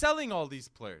they'll be selling all these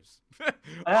players.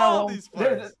 These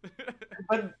players.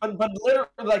 but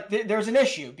literally, there's an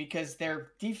issue because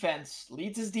their defense,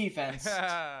 Leeds' defense,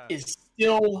 is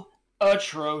still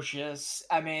atrocious.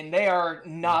 I mean, they are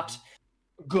not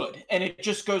good. And it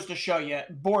just goes to show you,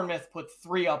 Bournemouth put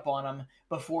 3 up on them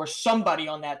before somebody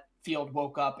on that field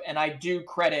woke up. And I do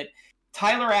credit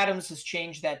Tyler Adams has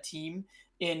changed that team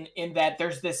in that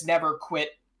there's this never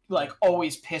quit,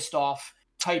 always pissed off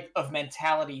type of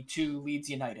mentality to Leeds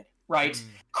United, right?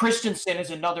 Christensen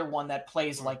is another one that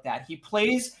plays like that. He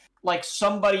plays like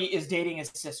somebody is dating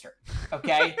his sister,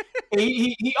 okay?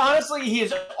 he honestly, he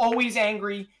is always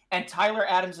angry, and Tyler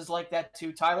Adams is like that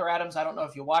too. Tyler Adams, I don't know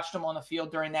if you watched him on the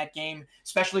field during that game,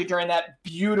 especially during that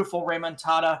beautiful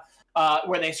remontada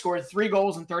where they scored 3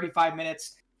 goals in 35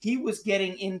 minutes. He was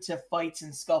getting into fights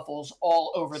and scuffles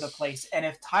all over the place. And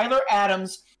if Tyler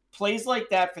Adams plays like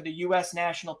that for the U.S.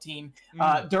 national team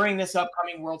during this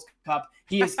upcoming World Cup,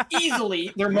 he is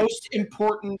easily their most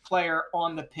important player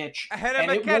on the pitch. Ahead of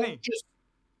McKennie.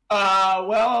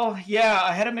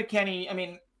 Ahead of McKennie. I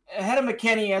mean, ahead of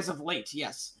McKennie as of late,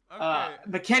 yes. Okay.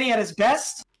 McKennie at his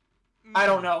best? I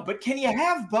don't know. But can you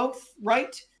have both,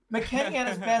 right? McKennie at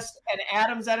his best, and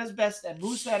Adams at his best, and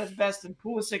Musa at his best, and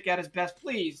Pulisic at his best,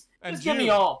 please. Just give me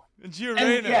all. And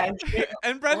Gioreno.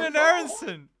 And Brendan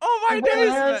Aronson. Oh my days,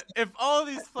 man. If all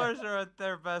these players are at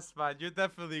their best, man, you're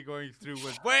definitely going through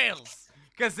with Wales.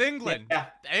 Because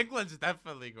England's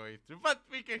definitely going through. But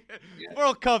we can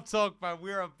World Cup talk, man.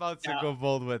 We're about to go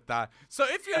bold with that. So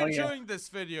if you're enjoying this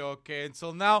video,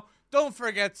 until now, don't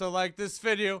forget to like this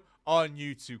video on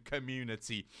YouTube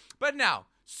community. But now,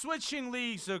 switching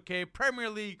leagues, Premier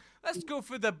League. Let's go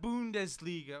for the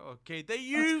Bundesliga, the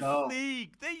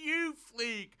youth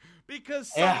league,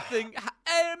 because something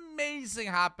amazing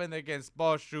happened against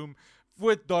Bochum.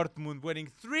 with Dortmund winning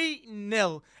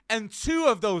 3-0, and 2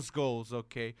 of those goals,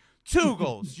 okay? 2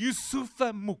 goals.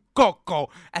 Youssoufa Moukoko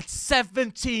at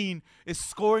 17 is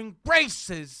scoring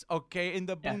braces, okay, in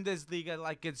the Bundesliga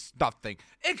like it's nothing.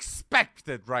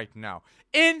 Expected right now.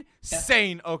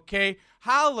 Insane, okay?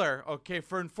 Haller, okay,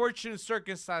 for unfortunate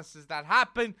circumstances that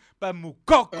happened, but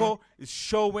Moukoko is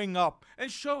showing up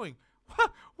and showing.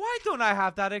 Why don't I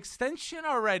have that extension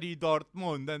already,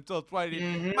 Dortmund, until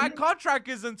 20? My contract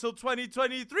is until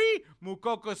 2023.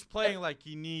 Mukoko's playing like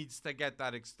he needs to get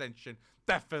that extension.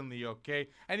 Definitely, okay?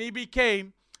 And he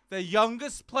became the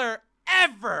youngest player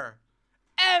ever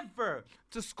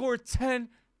to score 10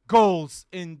 goals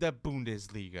in the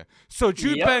Bundesliga. So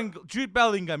Jude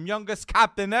Bellingham, youngest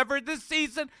captain ever this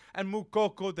season, and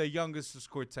Moukoko, the youngest to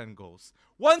score 10 goals.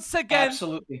 Once again,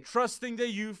 absolutely trusting the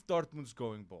youth, Dortmund's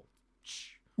going bold.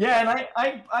 Yeah, and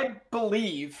I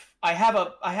believe I have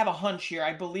a hunch here.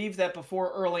 I believe that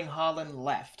before Erling Haaland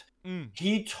left,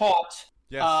 he taught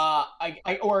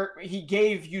he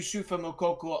gave Youssoufa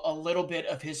Moukoko a little bit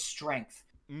of his strength.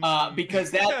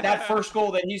 Because that first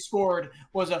goal that he scored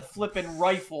was a flippin'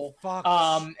 rifle.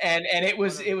 And it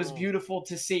was beautiful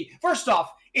to see. First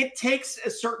off, it takes a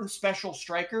certain special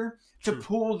striker to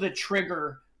pull the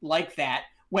trigger like that.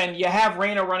 When you have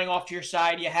Reina running off to your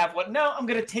side, you have I'm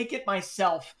going to take it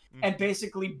myself and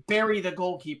basically bury the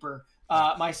goalkeeper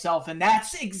myself. And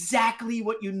that's exactly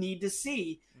what you need to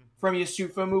see from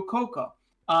Youssoufa Moukoko.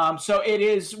 So it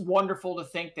is wonderful to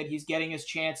think that he's getting his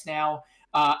chance now.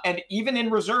 And even in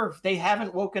reserve, they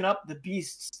haven't woken up the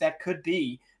beasts that could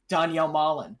be Daniel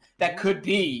Malen, that could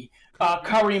be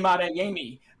Karim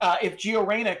Adeyemi. If Gio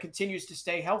Reyna continues to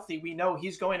stay healthy, we know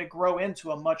he's going to grow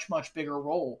into a much, much bigger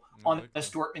role on the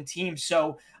Dortmund team.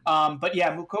 So, but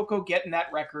yeah, Moukoko getting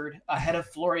that record ahead of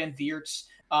Florian Wirtz.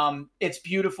 It's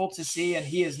beautiful to see, and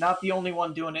he is not the only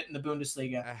one doing it in the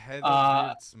Bundesliga. Ahead of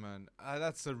Wirtz, man.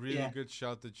 That's a really good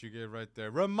shot that you gave right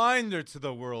there. Reminder to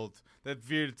the world that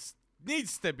Wirtz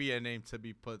needs to be a name to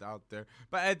be put out there.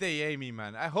 But Adeyemi,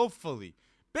 man, hopefully.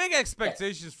 Big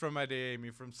expectations from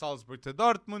Adeyemi, from Salzburg to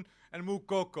Dortmund, and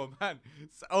Moukoko, man,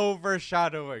 it's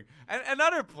overshadowing. And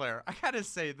another player, I gotta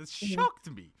say, that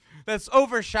shocked me, that's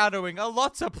overshadowing a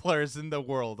lot of players in the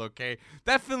world, okay?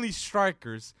 Definitely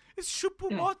strikers, is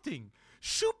Choupo-Moting.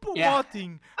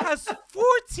 Choupo-Moting has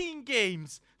 14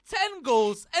 games, 10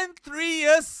 goals, and 3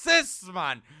 assists,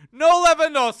 man. No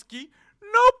Lewandowski,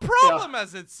 no problem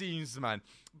as it seems, man.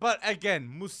 But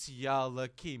again, Musiala,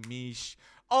 Kimmich,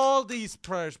 all these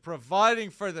players providing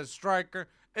for the striker,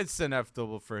 it's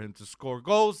inevitable for him to score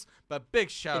goals. But big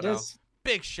shout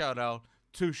out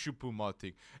to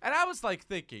Choupo-Moting. And I was like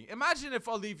thinking, imagine if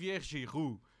Olivier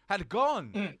Giroud had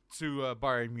gone to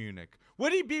Bayern Munich.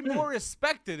 Would he be more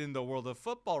respected in the world of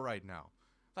football right now?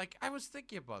 Like, I was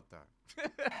thinking about that.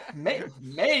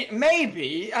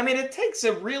 Maybe. I mean, it takes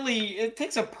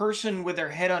a person with their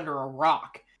head under a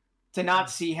rock to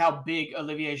not see how big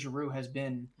Olivier Giroud has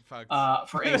been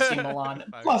for AC Milan.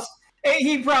 Plus,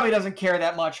 he probably doesn't care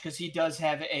that much because he does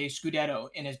have a Scudetto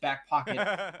in his back pocket.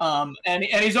 And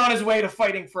he's on his way to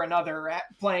fighting for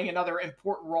playing another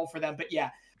important role for them. But yeah,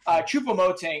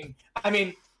 Choupo-Moting, I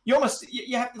mean, you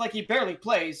have, like, he barely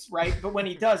plays, right? But when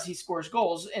he does, he scores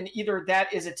goals. And either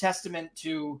that is a testament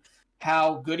to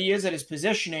how good he is at his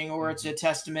positioning, or it's a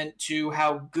testament to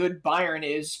how good Bayern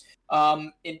is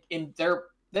in their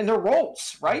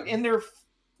roles, right?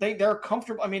 They're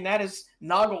comfortable. I mean, that is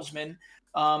Nagelsmann,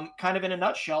 kind of in a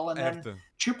nutshell. And then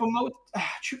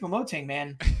Choupo-Moting,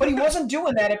 man. But he wasn't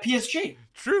doing that at PSG.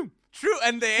 True.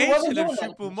 And the agent of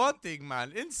Choupo-Moting,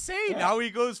 man. Insane how he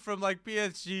goes from, like,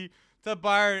 PSG to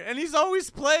Bayern. And he's always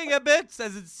playing a bit,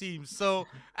 as it seems. So,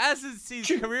 as it seems,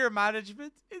 career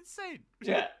management, insane.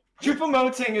 Yeah.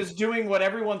 Choupo-Moting is doing what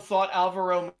everyone thought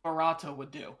Alvaro Morata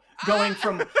would do. Going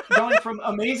from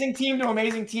amazing team to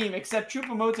amazing team, except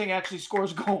Choupo-Moting actually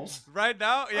scores goals. Right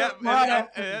now,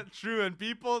 true. And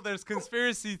there's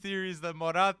conspiracy theories that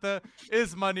Morata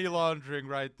is money laundering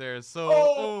right there.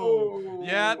 So,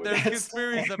 there's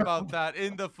conspiracies about that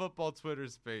in the football Twitter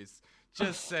space.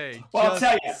 Just saying. Well, I'll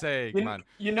tell you, man.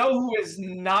 You know who is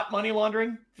not money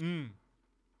laundering?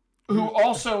 Who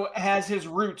also has his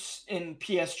roots in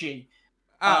PSG.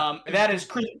 That is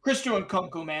Christian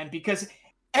Nkunku, man, because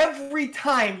every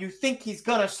time you think he's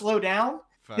going to slow down,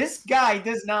 this guy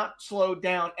does not slow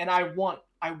down, and I want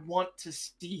to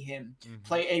see him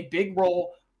play a big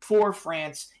role for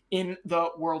France in the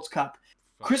World Cup.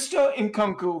 Christo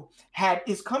Nkunku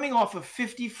is coming off a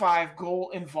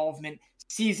 55-goal involvement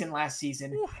season last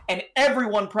season, and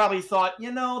everyone probably thought,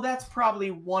 that's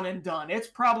probably one and done. It's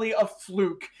probably a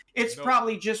fluke. It's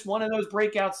probably just one of those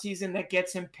breakout seasons that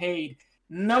gets him paid.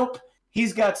 Nope.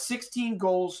 He's got 16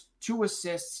 goals, 2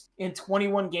 assists in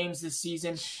 21 games this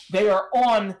season. They are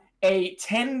on a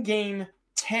 10-game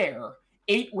tear,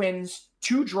 8 wins,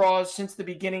 2 draws since the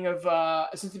beginning of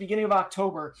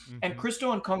October, and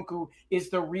Christo Nkunku is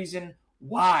the reason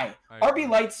why. RB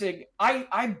Leipzig,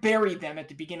 I buried them at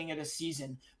the beginning of the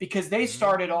season because they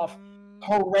started off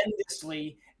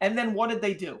horrendously, and then what did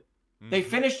they do? They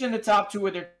finished in the top 2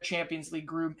 of their Champions League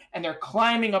group, and they're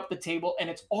climbing up the table,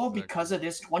 and it's all because of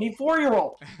this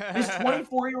 24-year-old. This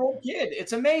 24-year-old kid.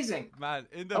 It's amazing. Man,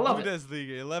 in the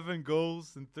Bundesliga, 11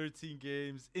 goals in 13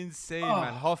 games. Insane,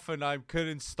 man. Hoffenheim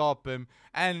couldn't stop him.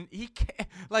 And he can't,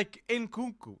 like,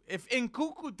 Nkunku. If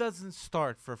Nkunku doesn't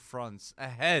start for France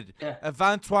ahead of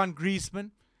Antoine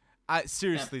Griezmann,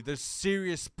 seriously, there's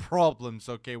serious problems,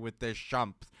 okay, with their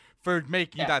champ for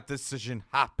making that decision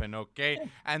happen, okay?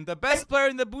 And the best player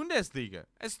in the Bundesliga.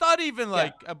 It's not even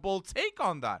like a bold take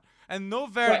on that. And no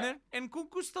Werner, and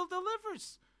Nkunku still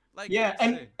delivers. Like,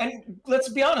 and let's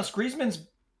be honest, Griezmann's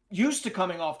used to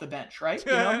coming off the bench, right?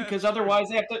 You know, because otherwise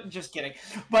they have to. Just kidding.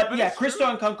 But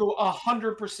Christo Nkunku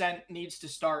 100% needs to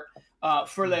start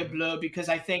for Les Bleus, because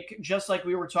I think just like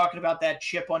we were talking about that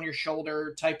chip on your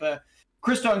shoulder type of.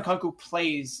 Christo Nkunku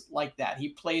plays like that. He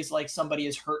plays like somebody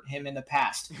has hurt him in the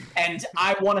past. And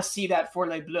I want to see that for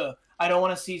Les Bleus. I don't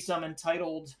want to see some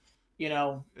entitled,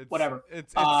 whatever.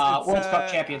 It's World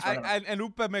Cup champions. And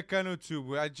Upamecano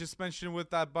too. I just mentioned with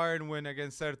that Bayern win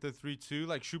against Hertha 3-2,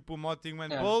 like Choupo-Moting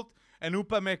went bold. And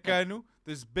Upamecano,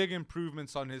 there's big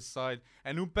improvements on his side.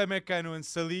 And Upamecano and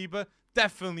Saliba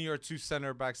definitely are 2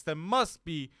 center backs that must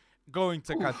be going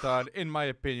to Qatar, in my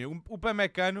opinion.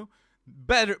 Upamecano,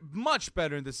 much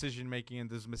better in decision making, and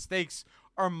those mistakes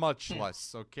are much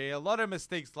less. Okay, a lot of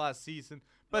mistakes last season,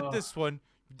 but this one,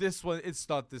 it's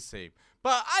not the same.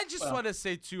 But I just want to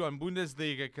say too on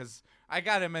Bundesliga, because I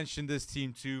gotta mention this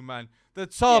team too, man. The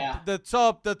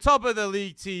top of the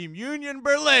league team, Union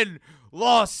Berlin,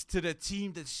 lost to the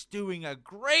team that's doing a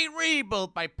great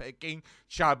rebuild by picking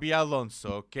Xabi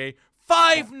Alonso. Okay,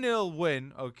 5-0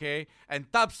 win. Okay, and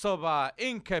Tapsoba,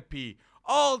 Incapi.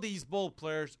 All these bold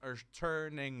players are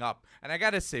turning up. And I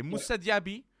got to say, Moussa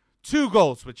Diaby, 2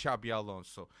 goals with Xabi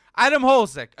Alonso. Adam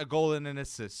Hozek, a goal and an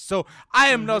assist. So I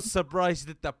am not surprised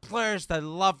that the players that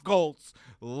love goals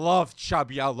love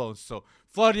Xabi Alonso.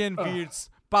 Florian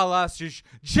Wirtz, Palacios,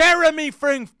 Jeremy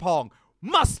Frimpong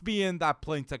must be in that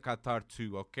plane to Qatar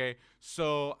too, okay?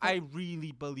 So I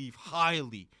really believe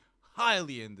highly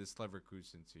in this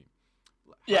Leverkusen team.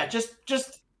 Yeah, just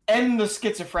end the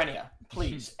schizophrenia,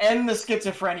 please. End the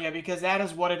schizophrenia, because that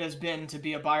is what it has been to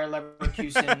be a Bayer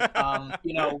Leverkusen,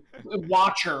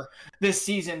 watcher this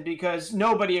season, because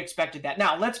nobody expected that.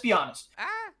 Now, let's be honest.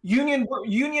 Union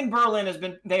Berlin have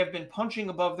been punching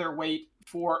above their weight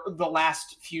for the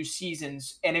last few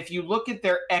seasons, and if you look at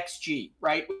their XG,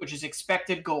 right, which is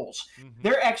expected goals,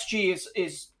 their XG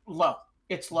is low.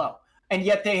 It's low, and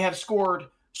yet they have scored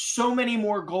so many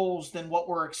more goals than what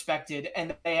were expected,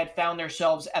 and they had found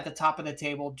themselves at the top of the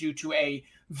table due to a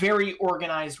very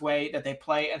organized way that they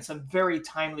play and some very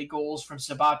timely goals from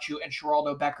Sabachu and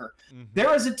Geraldo Becker.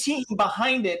 There is a team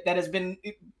behind it that has been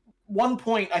 1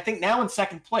 point, I think now in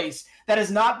second place, that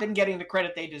has not been getting the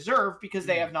credit they deserve because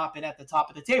they have not been at the top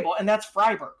of the table, and that's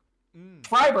Freiburg.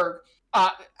 Freiburg,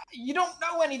 you don't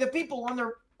know any of the people on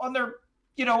their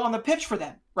on the pitch for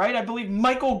them, right? I believe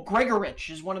Michael Gregorich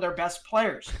is one of their best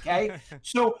players. Okay,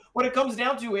 so what it comes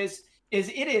down to is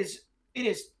it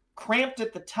is cramped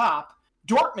at the top.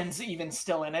 Dortmund's even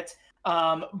still in it,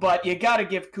 but you got to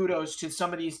give kudos to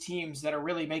some of these teams that are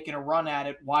really making a run at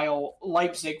it, while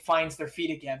Leipzig finds their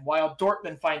feet again, while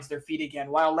Dortmund finds their feet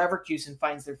again, while Leverkusen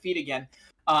finds their feet again.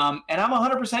 And I'm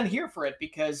 100% here for it,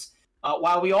 because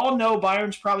while we all know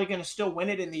Bayern's probably going to still win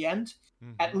it in the end,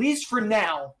 at least for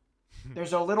now,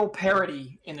 there's a little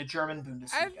parity in the German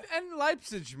Bundesliga. And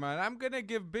Leipzig, man, I'm going to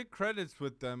give big credits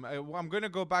with them. I'm going to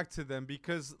go back to them,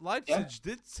 because Leipzig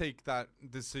did take that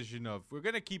decision of, we're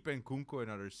going to keep Nkunku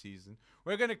another season.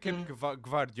 We're going to keep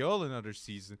Gvardiol another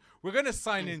season. We're going to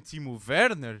sign in Timo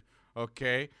Werner,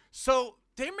 okay? So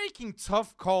they're making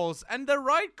tough calls, and the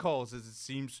right calls, as it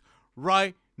seems,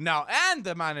 right now. And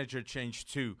the manager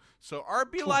changed too. So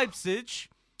RB Leipzig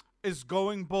is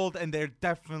going bold, and they're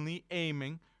definitely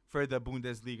aiming for the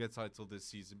Bundesliga title this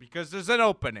season, because there's an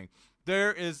opening.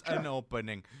 There is an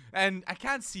opening. And I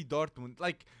can't see Dortmund.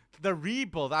 Like, the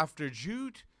rebuild after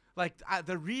Jude,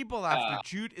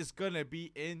 Jude is going to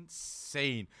be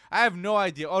insane. I have no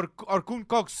idea. Orkun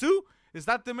Koksu, is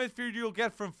that the midfielder you'll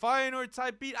get from Feyenoord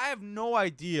type beat? I have no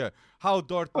idea how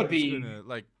Dortmund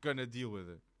is going to deal with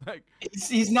it. Like,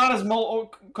 he's not as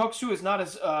Koksu is not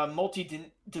as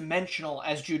multi-dimensional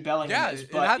as Jude Bellingham is,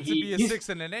 it but had to be a 6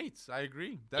 and an 8. I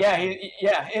agree. Definitely.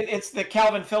 It's the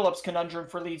Calvin Phillips conundrum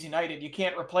for Leeds United. You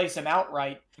can't replace him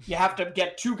outright. You have to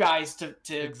get two guys to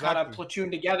kind of platoon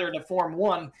together to form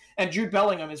one. And Jude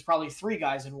Bellingham is probably three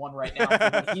guys in one right now for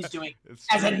what he's doing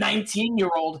as a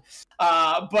 19-year-old.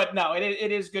 But no,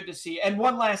 it is good to see. And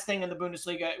one last thing in the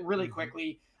Bundesliga, really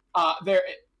quickly, they're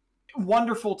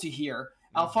wonderful to hear.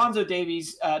 Alphonso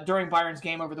Davies, during Bayern's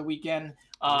game over the weekend,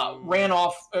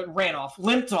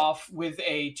 limped off with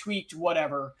a tweaked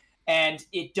whatever. And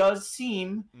it does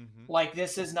seem like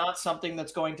this is not something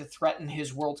that's going to threaten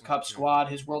his World Cup squad,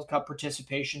 his World Cup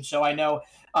participation. So I know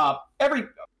all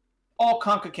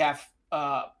CONCACAF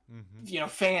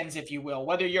fans, if you will,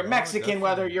 whether you're Mexican,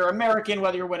 whether you're American,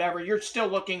 whether you're whatever, you're still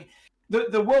looking.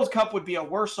 The World Cup would be a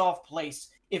worse off place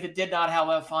if it did not have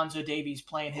Alphonso Davies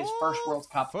playing his first World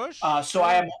Cup. So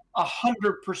I am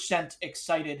 100%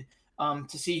 excited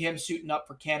to see him suiting up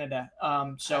for Canada.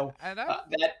 I'm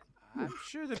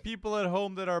sure the people at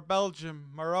home that are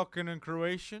Belgium, Moroccan, and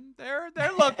Croatian, they're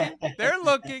looking. They're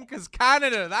looking because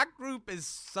Canada, that group is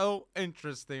so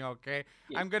interesting, okay?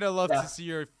 I'm going to love to see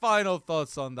your final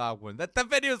thoughts on that one. That the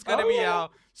video is going to be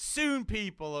out soon,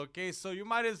 people, okay? So you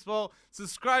might as well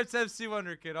subscribe to FC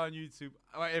Wonderkid on YouTube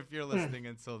if you're listening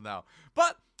until now.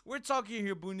 But we're talking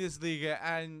here Bundesliga,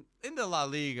 and in the La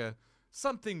Liga,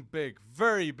 something big,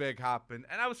 very big happened.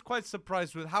 And I was quite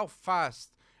surprised with how fast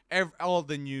all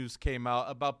the news came out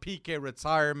about PK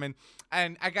retirement,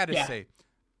 and I gotta say,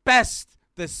 best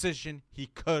decision he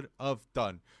could have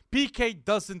done. PK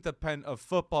doesn't depend on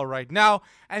football right now,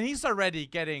 and he's already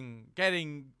getting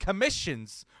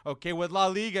commissions, okay, with La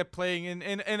Liga playing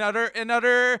in other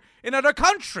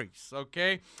countries,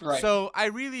 okay. Right. So I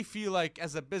really feel like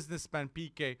as a businessman,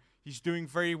 PK, he's doing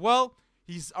very well.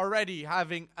 He's already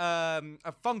having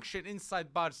a function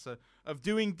inside Barca of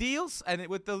doing deals and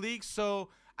with the league. So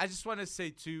I just want to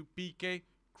say to PK,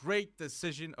 great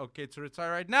decision, okay, to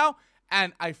retire right now.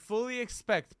 And I fully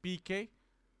expect PK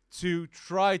to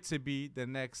try to be the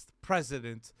next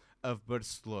president of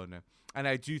Barcelona. And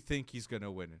I do think he's going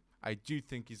to win it.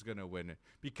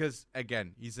 Because,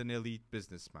 again, he's an elite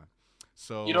businessman.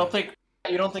 So you don't think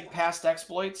past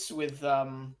exploits with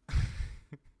Gavi.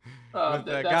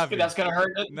 That's gonna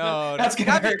hurt. No,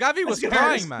 Gavi was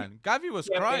crying, man. Gavi was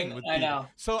crying with PK. I know.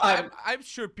 So I'm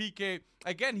sure PK,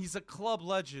 again, he's a club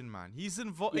legend, man. He's been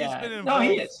involved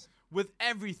with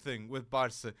everything with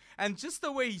Barca, and just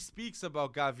the way he speaks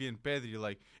about Gavi and Pedri,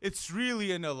 like, it's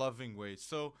really in a loving way.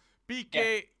 So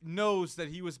PK knows that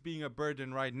he was being a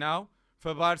burden right now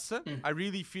for Barca. I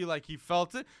really feel like he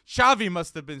felt it. Xavi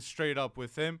must have been straight up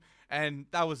with him. And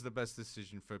that was the best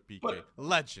decision for PK.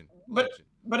 Legend. But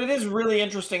it is really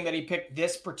interesting that he picked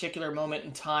this particular moment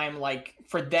in time, like,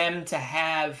 for them to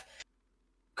have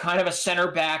kind of a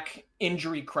center back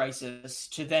injury crisis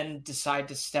to then decide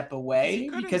to step away,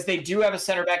 because they do have a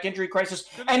center back injury crisis.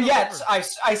 And yet, I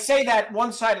say that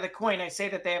one side of the coin, I say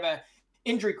that they have a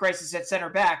injury crisis at center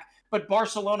back, but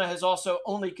Barcelona has also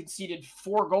only conceded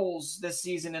 4 goals this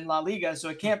season in La Liga, so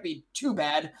it can't be too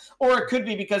bad. Or it could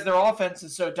be because their offense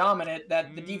is so dominant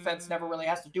that the defense never really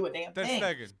has to do a damn thing.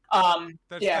 And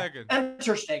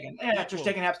Ter Stegen. Yeah, Ter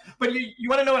Stegen happens. But you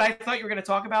want to know what I thought you were going to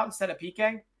talk about instead of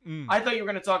PK? I thought you were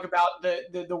going to talk about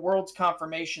the world's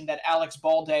confirmation that Alex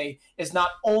Balde is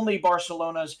not only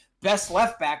Barcelona's best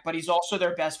left back, but he's also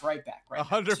their best right back.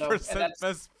 100%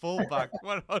 best fullback.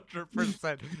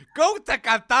 100%. Go to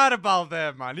Qatar,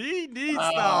 Balde, man. He needs to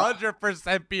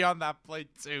 100% be on that plate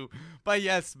too. But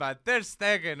yes, man, Ter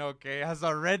Stegen, okay, has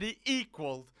already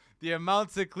equaled the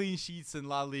amounts of clean sheets in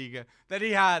La Liga that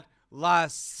he had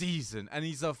last season, and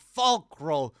he's a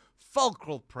fulcral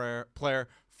player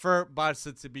for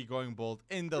Barca to be going bold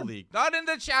in the league. Not in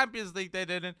the Champions League, they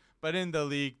didn't, but in the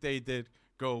league, they did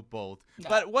go bold. No.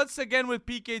 But once again with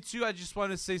PK2, I just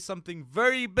want to say something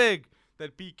very big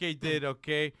that PK did,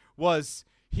 okay, was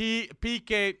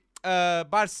Barca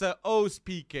owes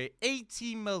PK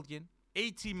 80 million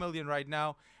right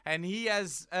now, and he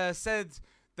has said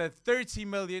that 30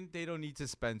 million they don't need to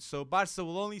spend. So Barca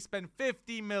will only spend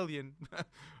 50 million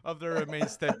of the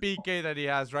remains to PK that he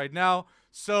has right now.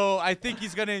 So I think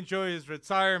he's going to enjoy his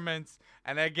retirement.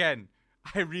 And again,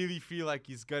 I really feel like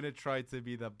he's going to try to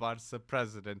be the Barca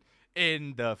president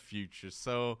in the future.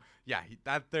 So, yeah,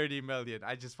 that 30 million,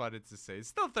 I just wanted to say, it's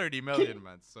still 30 million,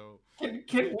 man. So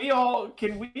can we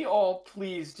all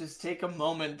please just take a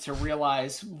moment to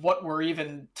realize what we're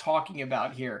even talking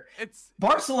about here?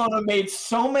 Barcelona made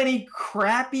so many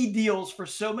crappy deals for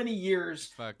so many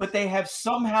years, but they have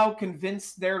somehow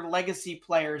convinced their legacy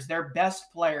players, their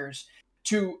best players,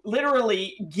 to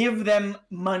literally give them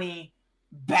money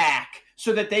back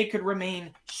so that they could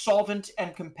remain solvent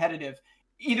and competitive.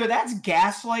 Either that's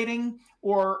gaslighting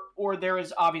or there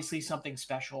is obviously something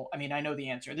special. I mean, I know the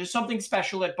answer. There's something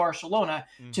special at Barcelona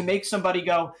to make somebody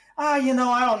go, I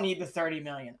don't need the 30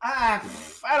 million. I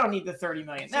don't need the 30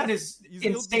 million. That is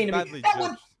insane to me.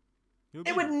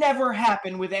 It would never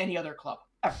happen with any other club.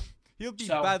 Ever. He'll be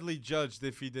badly judged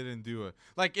if he didn't do it.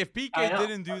 Like, if Piqué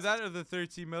didn't do that, or the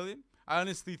 30 million, I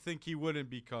honestly think he wouldn't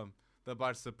become the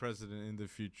Barca president in the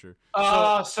future.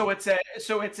 So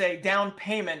it's a down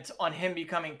payment on him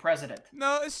becoming president.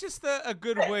 No, it's just a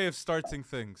good way of starting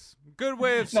things. Good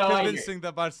way of convincing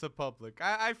the Barca public.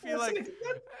 I feel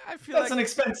that's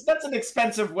an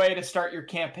expensive way to start your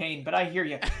campaign, but I hear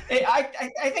you.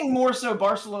 I think more so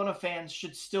Barcelona fans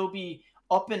should still be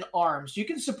up in arms. You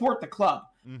can support the club,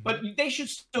 but they should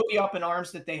still be up in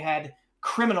arms that they had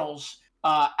criminals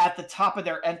at the top of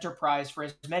their enterprise for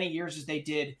as many years as they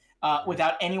did,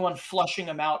 without anyone flushing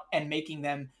them out and making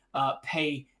them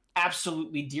pay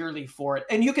absolutely dearly for it.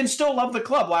 And you can still love the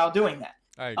club while doing that.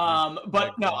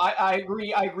 I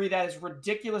agree that is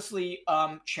ridiculously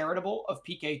charitable of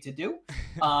Piqué to do.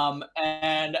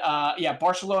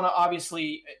 Barcelona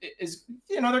obviously is,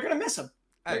 they're going to miss him.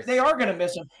 They are going to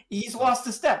miss him. He's lost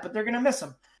a step, but they're going to miss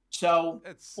him. So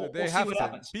we'll see what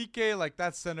happens. Piqué, like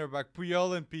that center back,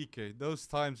 Puyol and Piqué, those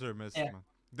times are missed, man.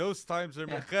 Those times are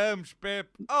missed. Pep.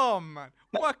 Oh, man.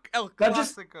 What El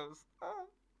Clásicos.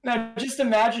 Now, just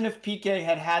imagine if Piqué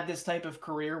had this type of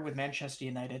career with Manchester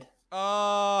United.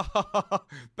 Oh,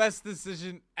 best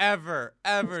decision ever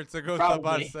to go to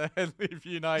Barca and leave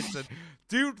United.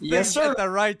 Dude, things at the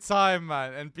right time,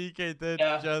 man. And Piqué did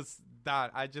just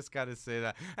that. I just gotta say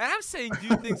that. And I'm saying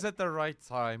do things at the right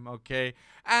time, okay?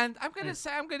 And I'm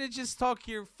gonna just talk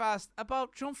here fast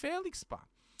about João Felix, man.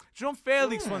 João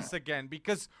Felix once again,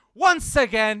 because once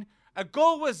again a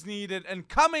goal was needed, and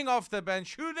coming off the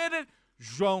bench, who did it?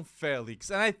 João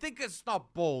Felix. And I think it's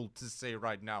not bold to say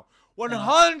right now,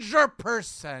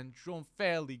 100% João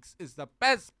Felix is the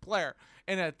best player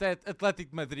in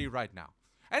Athletic Madrid right now.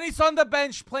 And he's on the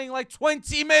bench playing like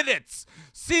 20 minutes.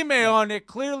 Simeone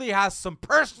clearly has some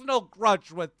personal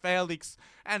grudge with Felix.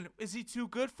 And is he too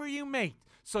good for you, mate?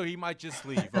 So he might just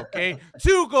leave, okay?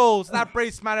 2 goals, that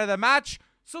brace man of the match.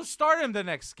 So start him the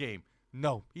next game.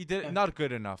 No, he did not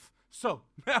good enough. So,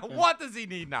 what does he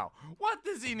need now?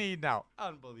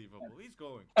 Unbelievable. He's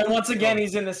going. And once again,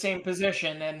 he's in the same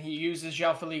position, and he uses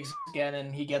João Felix again,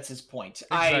 and he gets his point.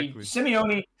 Exactly.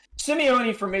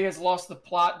 Simeone, for me, has lost the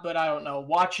plot, but I don't know.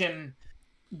 Watch him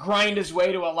grind his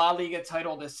way to a La Liga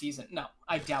title this season. No,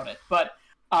 I doubt it. But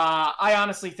I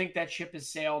honestly think that ship has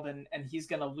sailed, and he's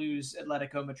going to lose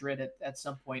Atletico Madrid at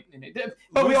some point.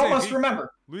 But we all must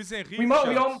remember. Luis Enrique.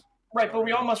 But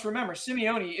we all must remember,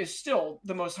 Simeone is still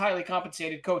the most highly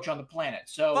compensated coach on the planet.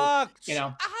 So, how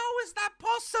is that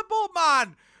possible,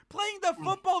 man? Playing the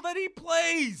football that he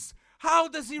plays. How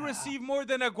does he receive more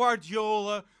than a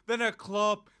Guardiola, than a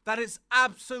club? That is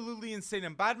absolutely insane.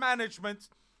 And bad management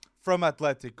from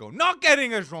Atletico. Not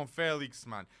getting a João Felix,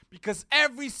 man. Because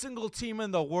every single team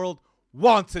in the world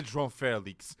wanted João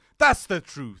Felix. That's the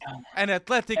truth. And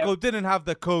Atletico didn't have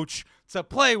the coach to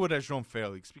play with a João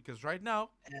Felix. Because right now,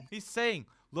 he's saying,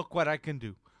 look what I can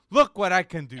do. Look what I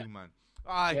can do, man.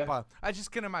 I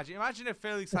just can't imagine. Imagine if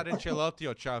Felix had Ancelotti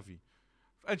or Xavi.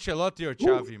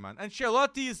 Man.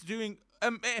 Ancelotti is doing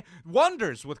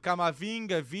wonders with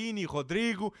Camavinga, Vini,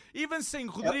 Rodrigo. Even saying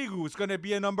Rodrigo is going to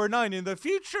be a number 9 in the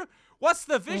future. What's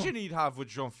the vision he'd have with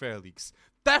João Felix?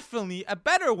 Definitely a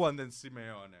better one than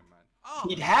Simeone, man. Oh.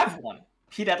 He'd have one.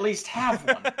 He'd at least have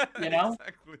one,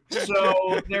 Exactly.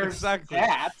 So there's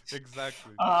that.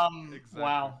 Exactly.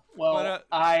 Wow. Well, but,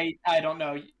 I don't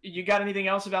know. You got anything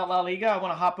else about La Liga? I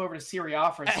want to hop over to Serie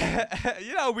A for a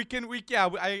second. we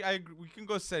can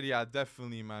go Serie A,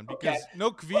 definitely, man. Because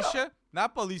no Kvisha,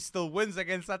 Napoli still wins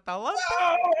against Atalanta.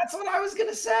 Oh, that's what I was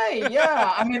gonna say.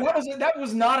 Yeah, I mean that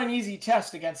was not an easy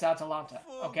test against Atalanta.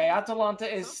 Okay, Atalanta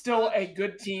is still a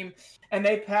good team, and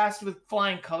they passed with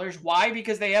flying colors. Why?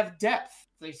 Because they have depth.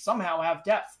 They somehow have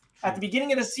depth. At the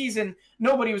beginning of the season,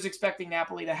 nobody was expecting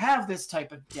Napoli to have this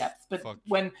type of depth. But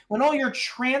when all your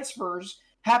transfers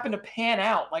happen to pan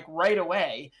out like right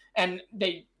away, and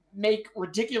they make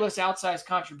ridiculous outsized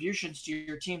contributions to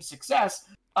your team's success,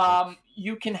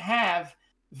 you can have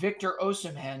Victor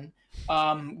Osimhen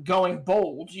going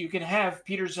bold. You can have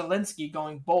Peter Zielinski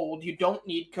going bold. You don't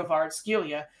need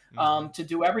Kvaratskhelia to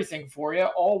do everything for you,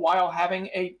 all while having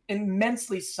a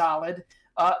immensely solid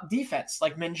defense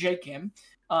like Min-Jae Kim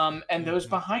and those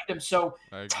behind him. So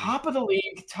top of the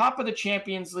league, top of the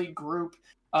Champions League group,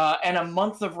 and a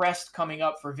month of rest coming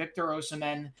up for Victor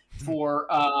Osimhen, for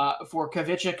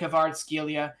Kavica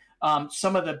Kvaratskhelia.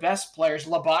 Some of the best players,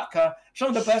 Lobotka, some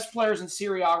of the best players in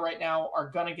Serie A right now are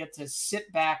going to get to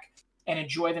sit back and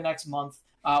enjoy the next month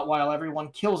while everyone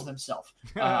kills themselves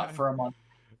for a month.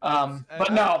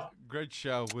 But no. Great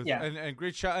show and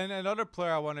great show. And another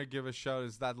player I want to give a shout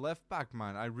is that left back,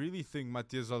 man. I really think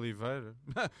Matias Oliveira.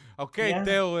 Okay,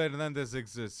 Theo Hernandez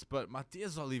exists, but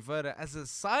Matias Oliveira as a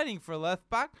signing for left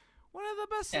back, one of the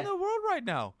best in the world right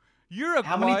now. Uruguay.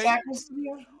 How many tackles did he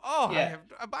have? Oh, yeah.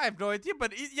 I have no idea,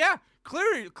 but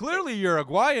clearly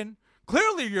Uruguayan.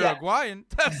 Clearly Uruguayan.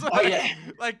 That's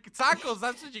like tackles.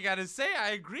 That's what you gotta say. I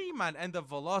agree, man. And the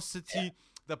velocity,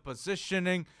 the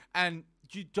positioning, and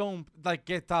you don't like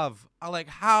Getav. Like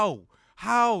how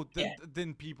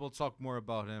didn't people talk more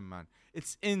about him, man?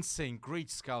 It's insane. Great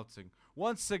scouting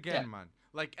once again, man.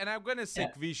 Like, and I'm gonna say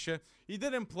Kvisha. He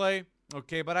didn't play,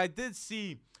 okay, but I did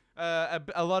see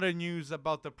a lot of news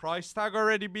about the price tag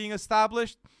already being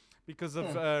established because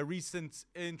of recent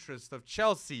interest of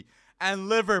Chelsea and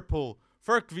Liverpool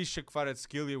for Kvisha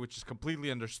Kvaratskhelia, which is completely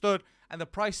understood. And the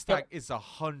price tag is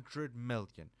 100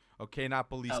 million. Okay,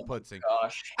 Napoli's putting.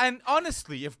 And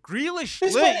honestly, if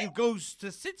Grealish goes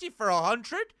to City for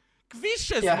 100,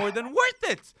 Kvisha is more than worth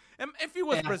it. And if he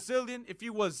was Brazilian, if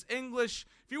he was English,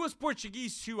 if he was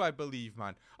Portuguese too, I believe,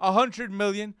 man, 100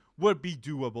 million would be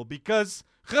doable because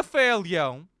Rafael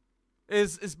Leão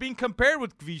is being compared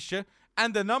with Kvisha,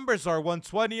 and the numbers are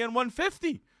 120 and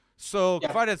 150. So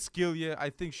Kvaratskhelia,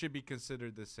 I think, should be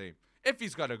considered the same if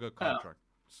he's got a good contract.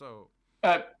 So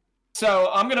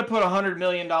I'm going to put $100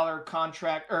 million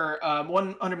contract or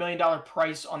 $100 million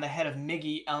price on the head of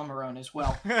Miggy Almiron as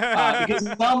well. Because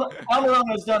Almiron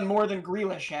has done more than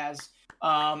Grealish has.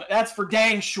 That's for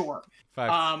dang sure.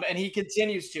 And he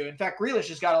continues to. In fact, Grealish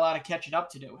has got a lot of catching up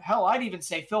to do. Hell, I'd even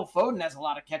say Phil Foden has a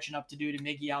lot of catching up to do to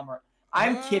Miggy Almiron.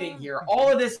 I'm kidding here.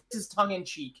 All of this is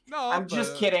tongue-in-cheek. I'm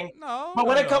just kidding. But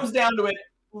when it comes down to it,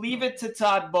 leave it to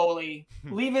Todd Bowley.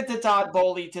 Leave it to Todd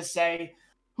Bowley to say,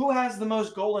 who has the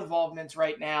most goal involvements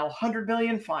right now? 100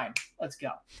 million? Fine. Let's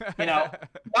go. Not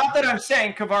that I'm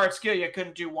saying Kvaratskhelia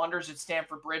couldn't do wonders at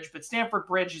Stamford Bridge, but Stamford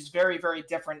Bridge is very, very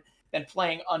different than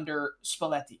playing under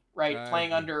Spalletti, right?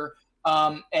 Playing under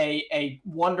a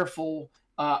wonderful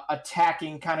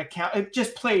attacking kind of count. It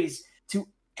just plays to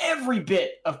every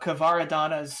bit of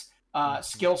Kvaradana's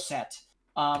skill set.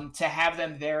 To have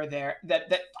them there,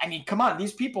 I mean, come on,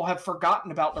 these people have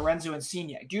forgotten about Lorenzo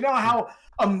Insigne. Do you know how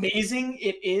amazing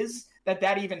it is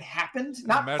that even happened?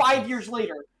 Not 5 years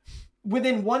later.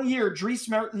 Within 1 year, Dries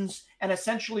Mertens and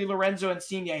essentially Lorenzo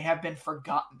Insigne have been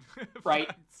forgotten,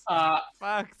 right?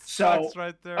 Facts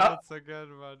right there. That's a good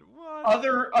one. What?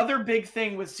 Other big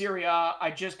thing with Serie A,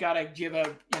 I just got to give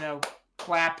a,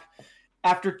 clap.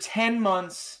 After 10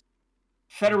 months,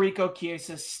 Federico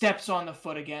Chiesa steps on the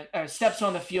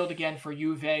field again for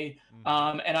Juve,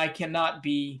 and I cannot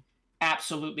be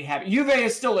absolutely happy. Juve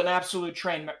is still an absolute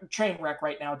train wreck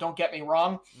right now. Don't get me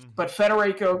wrong, but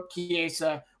Federico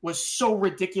Chiesa was so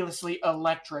ridiculously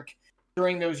electric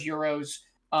during those Euros,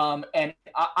 and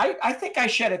I think I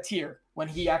shed a tear when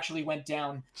he actually went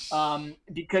down,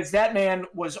 because that man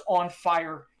was on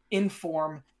fire, in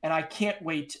form, and I can't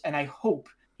wait, and I hope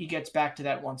he gets back to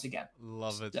that once again.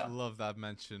 Love it. So. Love that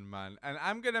mention, man. And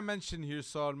I'm going to mention here,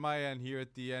 so on my end here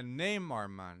at the end,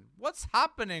 Neymar, man. What's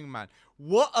happening, man?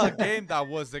 What a game that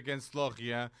was against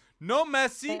Lorient. No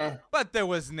Messi, but there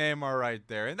was Neymar right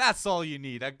there. And that's all you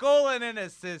need. A goal and an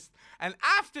assist. And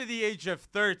after the age of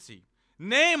 30,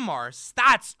 Neymar's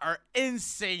stats are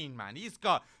insane, man. He's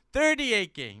got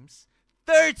 38 games,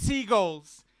 30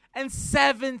 goals, and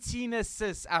 17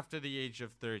 assists after the age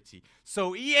of 30.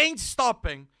 So he ain't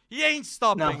stopping.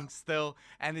 Still.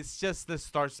 And it's just the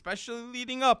start, especially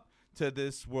leading up to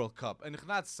this World Cup. And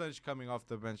Renato Sanches coming off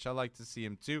the bench. I like to see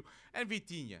him too. And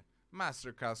Vitinha,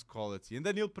 masterclass quality. And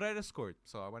Daniel Pereira scored.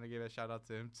 So I want to give a shout out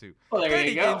to him too. Well,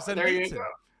 30 games unbeaten.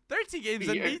 30 games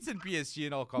unbeaten PSG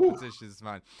in all competitions,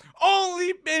 man.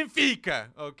 Only Benfica,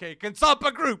 okay, can top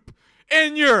a group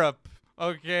in Europe.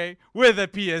 Okay, with a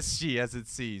PSG as it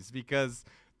seems, because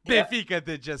Benfica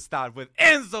did just start with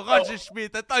Enzo, Roger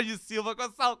Schmidt, Antonio Silva,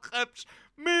 Gonçalo Ramos,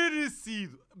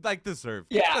 merecido, like deserved.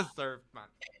 Yeah, deserved, man.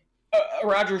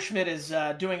 Roger Schmidt is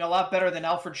doing a lot better than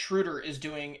Alfred Schroeder is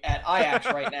doing at Ajax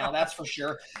right now. That's for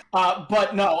sure.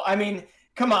 But no, I mean,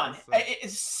 come on,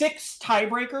 6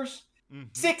 tiebreakers,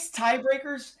 6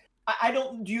 tiebreakers. I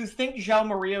don't. Do you think João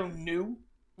Maria knew?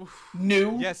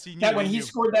 Yes, he knew that when he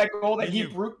scored that goal that he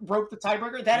broke the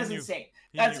tiebreaker. That is insane.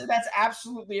 That's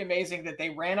absolutely amazing that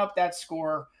they ran up that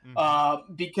score,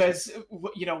 because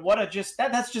what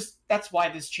a that's why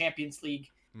this Champions League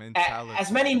Mentality.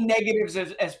 As many negatives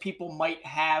as people might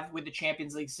have with the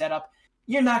Champions League setup,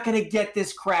 you're not going to get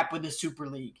this crap with the Super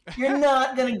League. You're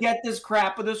not going to get this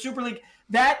crap with the Super League.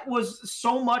 That was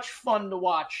so much fun to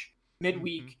watch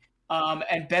midweek.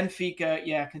 And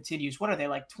Benfica, continues. What are they,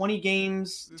 like 20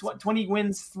 games, 20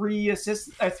 wins, 3 assists,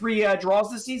 3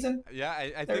 draws this season? Yeah,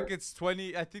 I think it's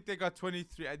 20. I think they got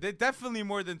 23. They're definitely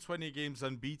more than 20 games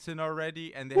unbeaten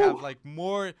already, and they have like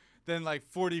more than like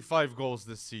 45 goals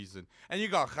this season. And you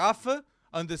got Rafa,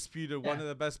 undisputed, one of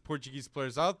the best Portuguese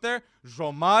players out there.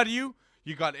 João Mário.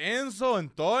 You got Enzo,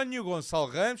 Antonio,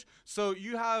 Gonçalo Ramos. So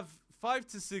you have 5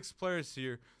 to 6 players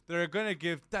here that are going to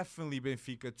give definitely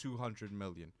Benfica 200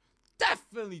 million.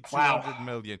 Definitely 200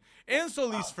 million. Enzo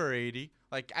leaves for 80,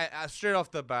 like straight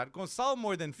off the bat. Gonçalo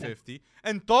more than 50.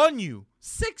 Antonio,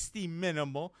 60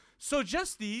 minimal. So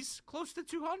just these, close to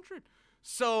 200.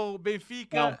 So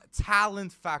Benfica,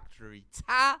 talent factory.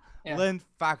 Talent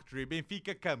factory.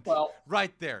 Benfica comes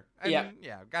right there. And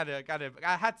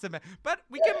I had to mention. But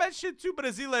we can mention too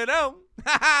Brasileirão.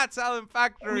 Talent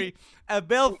factory.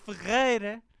 Abel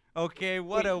Ferreira. Okay,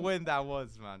 what a win that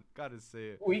was, man. Gotta say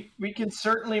it. We can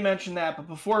certainly mention that, but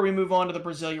before we move on to the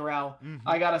Brasileirão,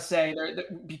 I gotta say,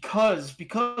 because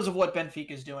of what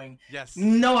Benfica is doing,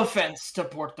 no offense to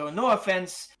Porto, no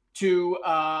offense to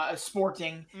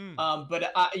Sporting,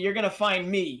 but you're gonna find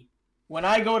me when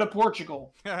I go to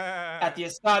Portugal at the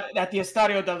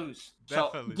Estadio da Luz.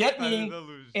 So get me,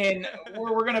 and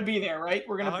we're gonna be there, right?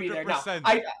 We're gonna be there. Now,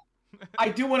 I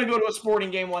do want to go to a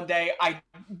Sporting game one day. I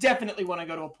definitely want to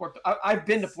go to a Porto. I've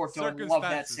been to Porto and love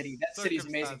that city. That city is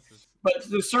amazing. But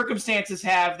the circumstances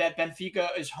have that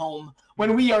Benfica is home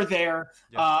when we are there.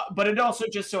 But it also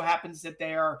just so happens that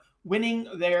they are winning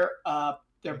their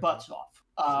butts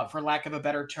off, for lack of a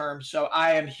better term. So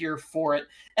I am here for it.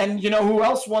 And you know who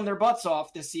else won their butts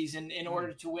off this season in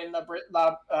order to win the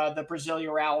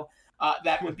Brasileirão?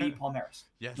 That would be Palmeiras.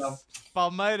 Yes. So,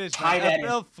 Palmeiras,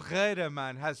 Abel Ferreira,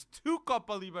 man, has 2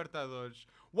 Copa Libertadores,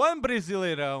 1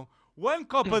 Brasileirão, 1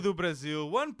 Copa do Brasil,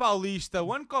 1 Paulista,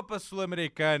 1 Copa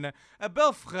Sul-Americana.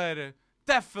 Abel Ferreira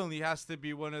definitely has to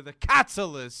be one of the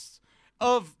catalysts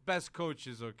of best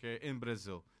coaches, in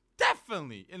Brazil.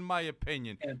 Definitely, in my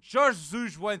opinion. Jorge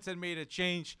Jesus went and made a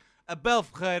change. Abel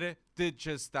Ferreira did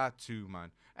just that too,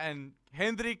 man. And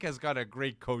Hendrik has got a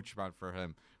great coach, man, for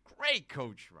him. Great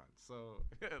coach, man. So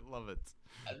love it.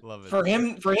 For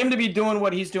him to be doing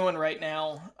what he's doing right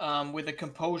now, with the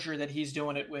composure that he's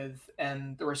doing it with,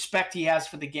 and the respect he has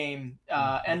for the game,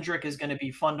 Hendrik is going to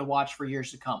be fun to watch for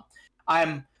years to come.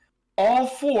 I'm all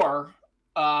for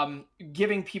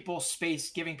giving people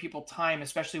space, giving people time,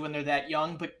 especially when they're that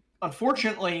young. But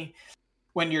unfortunately,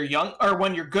 when you're young or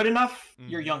when you're good enough,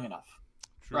 you're young enough.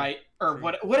 True. Right? Or true.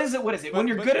 What is it? What is it? When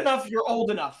you're good enough, you're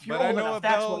old enough. You're old enough.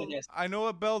 That's what it is. I know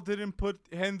Abel didn't put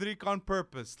Hendrik on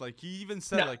purpose. Like he even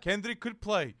said, like Hendrik could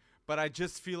play, but I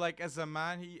just feel like as a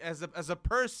man, as a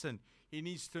person, he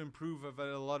needs to improve of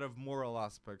a lot of moral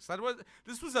aspects.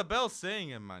 This was Abel saying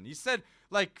it, man. He said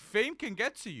like fame can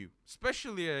get to you,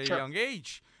 especially at a young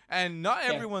age, and not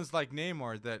everyone's like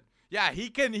Neymar. That he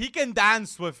can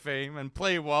dance with fame and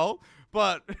play well.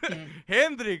 But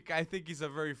Hendrik, I think he's a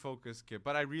very focused kid.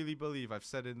 But I really believe, I've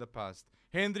said it in the past,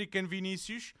 Hendrik and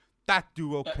Vinicius, that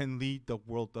duo can lead the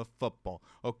world of football.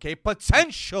 Okay?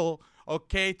 Potential,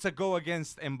 to go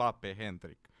against Mbappe,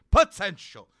 Hendrik.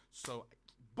 Potential. So,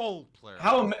 bold player.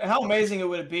 How amazing it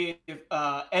would be if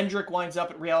Hendrik winds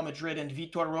up at Real Madrid and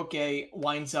Vitor Roque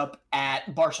winds up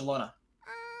at Barcelona.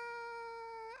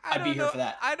 I'd be here for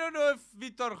that. I don't know if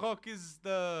Vitor Roque is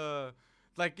the...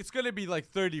 Like, it's going to be like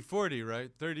 30, 40,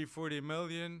 right? 30, 40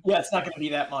 million. Yeah, it's not going to be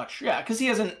that much. Yeah, because he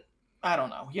hasn't, I don't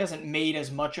know. He hasn't made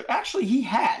as much. Actually, he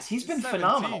has. He's been 17,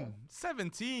 phenomenal.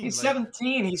 17. He's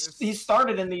 17. He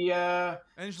started in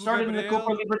the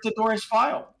Copa Libertadores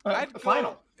final.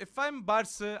 If I'm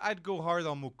Barca, I'd go hard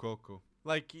on Moukoko.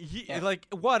 Like, like,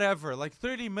 whatever. Like,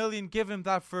 30 million, give him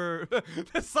that for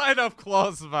the sign-up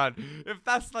clause, man. If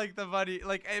that's, like, the money.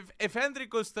 Like, if Hendrik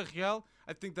goes to Real,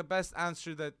 I think the best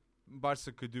answer that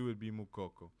Barca could do would be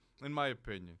Moukoko, in my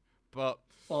opinion. But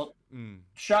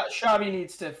Xavi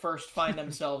needs to first find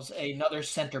themselves another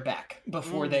center back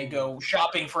before they go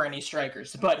shopping for any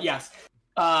strikers. But yes,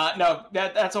 no,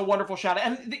 that's a wonderful shot.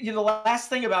 And the last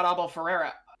thing about Abel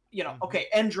Ferreira,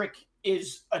 Hendrik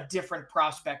is a different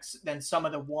prospect than some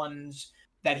of the ones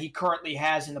that he currently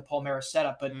has in the Palmeiras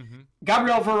setup. But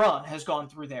Gabriel Varane has gone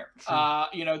through there.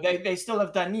 They still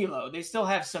have Danilo. They still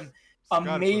have some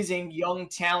amazing young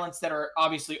talents that are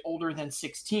obviously older than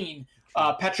 16.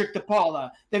 Patrick De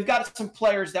Paula. They've got some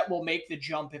players that will make the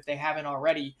jump if they haven't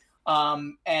already.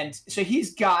 And so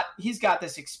he's got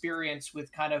this experience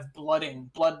with kind of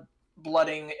blooding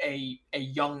a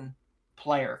young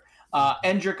player.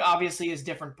 Endrick obviously is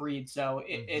different breed, so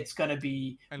it's going to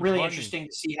be really interesting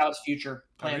to see how his future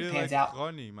pans out.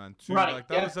 Ronnie, man, too. Ronnie, Like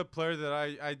that was a player that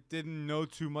I didn't know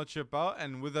too much about,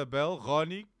 and with Abel,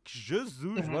 Ronnie,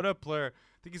 Jesus, what a player!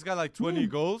 I think he's got like 20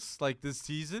 goals like this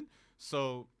season,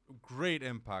 so great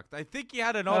impact. I think he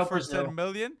had an offer of 10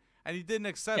 million, and he didn't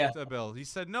accept Abel. He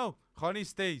said no, Ronnie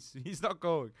stays. He's not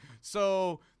going.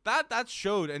 So that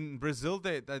showed. And Brazil,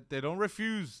 they don't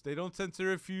refuse. They don't tend to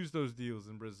refuse those deals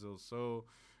in Brazil. So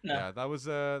yeah, that was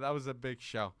a big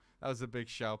shout. That was a big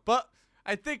shout. But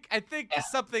I think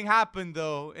something happened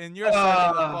though in your side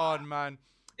of the pond, man.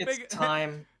 It's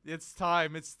time. It's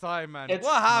time, man.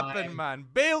 What happened, man?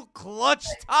 Bale clutch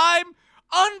time,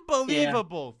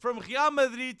 unbelievable. From Real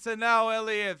Madrid to now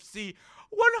LAFC,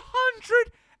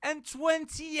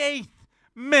 128th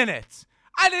minute.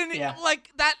 I didn't like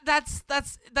that.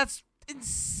 That's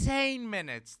insane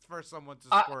minutes for someone to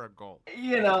score a goal.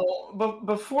 But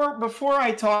before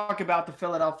I talk about the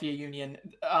Philadelphia Union,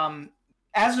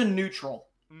 as a neutral,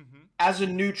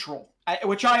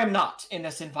 which I am not in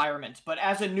this environment, but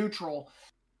as a neutral,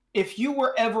 if you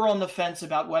were ever on the fence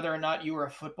about whether or not you were a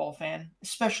football fan,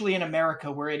 especially in America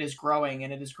where it is growing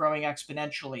and it is growing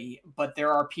exponentially, but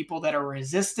there are people that are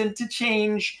resistant to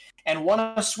change and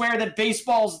want to swear that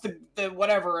baseball's the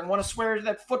whatever and want to swear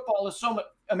that football is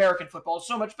American football is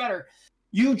so much better,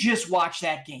 you just watch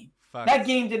that game. Facts. That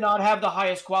game did not have the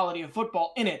highest quality of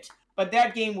football in it, but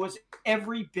that game was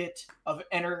every bit of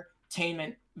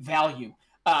entertainment value.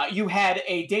 You had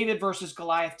a David versus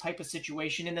Goliath type of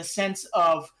situation in the sense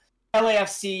of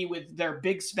LAFC with their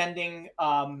big spending,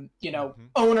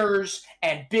 owners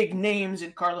and big names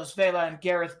in Carlos Vela and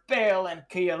Gareth Bale and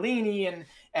Chiellini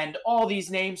and all these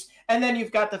names. And then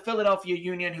you've got the Philadelphia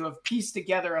Union who have pieced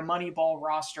together a Moneyball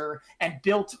roster and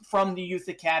built from the youth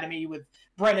academy with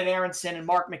Brendan Aronson and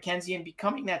Mark McKenzie and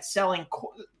becoming that selling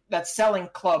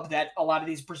club that a lot of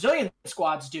these Brazilian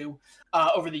squads do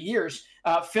over the years.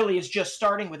 Philly is just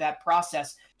starting with that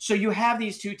process. So you have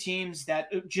these two teams that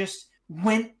just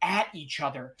went at each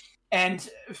other. And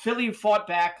Philly fought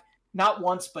back not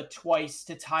once but twice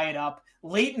to tie it up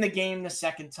late in the game the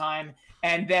second time.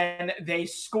 And then they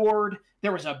scored.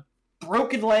 There was a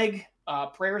broken leg.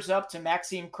 Prayers up to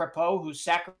Maxime Crepeau, who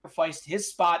sacrificed his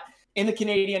spot in the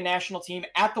Canadian national team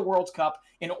at the World Cup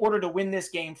in order to win this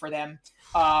game for them.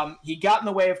 He got in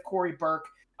the way of Corey Burke.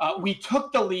 We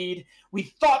took the lead. We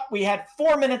thought we had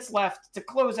 4 minutes left to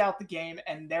close out the game,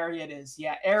 and there it is.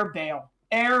 Yeah,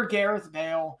 Gareth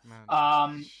Bale,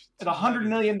 the $100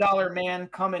 million man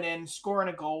coming in, scoring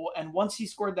a goal. And once he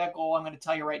scored that goal, I'm going to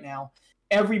tell you right now,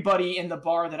 everybody in the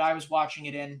bar that I was watching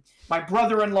it in, my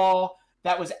brother-in-law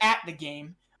that was at the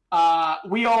game,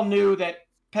 we all knew that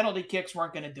penalty kicks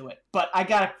weren't going to do it. But I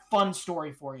got a fun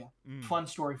story for you.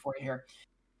 Here.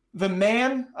 The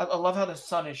man, I love how the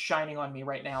sun is shining on me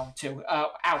right now, too.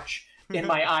 Ouch, in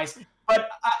my eyes. But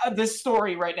this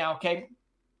story right now, okay?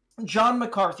 John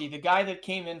McCarthy, the guy that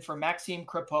came in for Maxime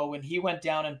Crepeau when he went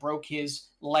down and broke his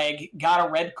leg, got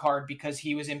a red card because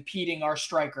he was impeding our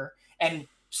striker and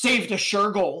saved a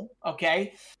sure goal,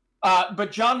 okay?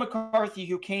 But John McCarthy,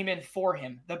 who came in for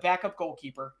him, the backup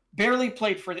goalkeeper, barely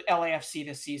played for the LAFC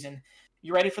this season.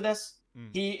 You ready for this?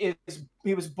 He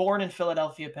was born in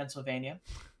Philadelphia, Pennsylvania.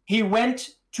 He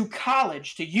went to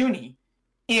college, to uni,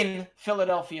 in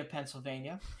Philadelphia,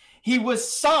 Pennsylvania. He was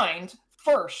signed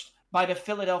first by the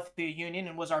Philadelphia Union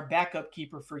and was our backup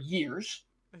keeper for years.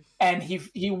 And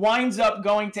he winds up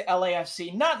going to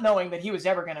LAFC, not knowing that he was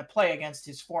ever going to play against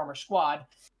his former squad.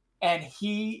 And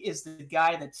he is the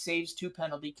guy that saves 2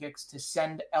 penalty kicks to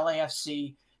send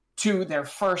LAFC to their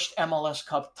first MLS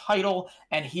Cup title,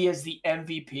 and he is the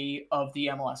MVP of the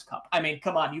MLS Cup. I mean,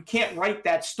 come on, you can't write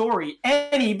that story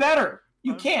any better.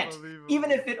 You can't,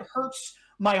 even if it hurts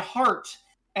my heart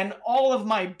and all of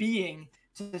my being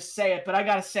to say it. But I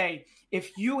got to say,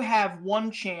 if you have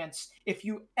one chance, if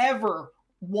you ever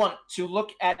want to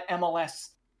look at MLS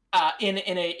in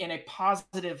a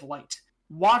positive light,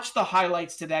 watch the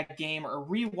highlights to that game or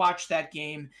rewatch that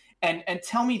game and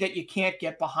tell me that you can't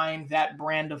get behind that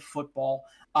brand of football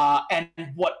and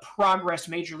what progress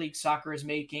Major League Soccer is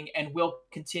making and will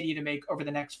continue to make over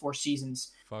the next 4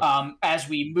 seasons as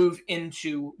we move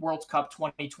into World Cup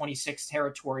 2026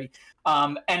 territory.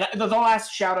 And the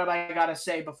last shout out I got to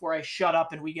say before I shut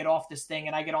up and we get off this thing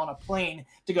and I get on a plane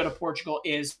to go to Portugal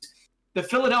is the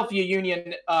Philadelphia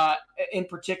Union, in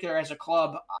particular as a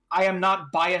club. I am not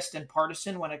biased and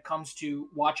partisan when it comes to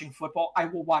watching football. I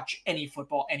will watch any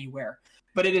football anywhere.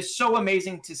 But it is so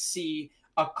amazing to see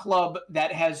a club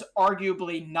that has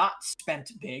arguably not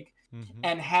spent big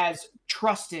and has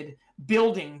trusted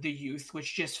building the youth,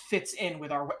 which just fits in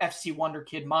with our FC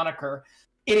Wonderkid moniker.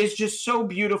 It is just so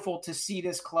beautiful to see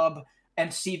this club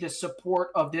and see the support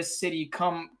of this city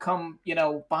come,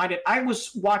 behind it. I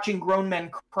was watching grown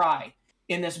men cry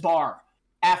in this bar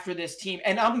after this team.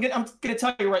 And I'm gonna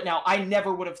tell you right now, I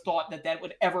never would have thought that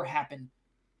would ever happen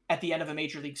at the end of a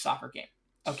Major League Soccer game.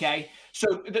 Okay?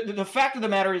 So the fact of the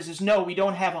matter is no, we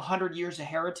don't have 100 years of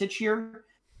heritage here,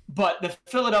 but the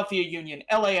Philadelphia Union,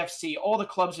 LAFC, all the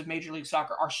clubs of Major League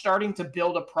Soccer are starting to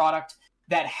build a product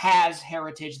that has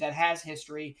heritage, that has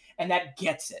history, and that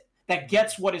gets it. That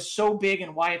gets what is so big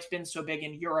and why it's been so big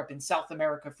in Europe and South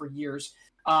America for years.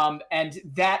 And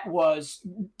that was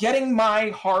getting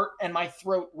my heart and my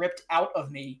throat ripped out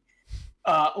of me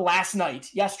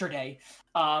yesterday.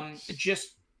 It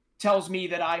just tells me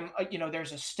that I'm,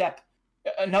 there's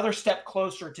another step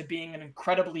closer to being an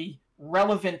incredibly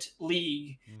relevant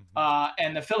league.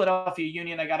 And the Philadelphia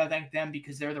Union, I got to thank them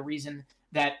because they're the reason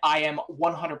that I am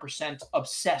 100%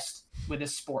 obsessed with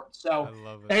this sport. So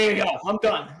there you go. I'm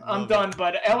done.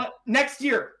 But next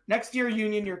year,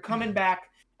 Union, you're coming back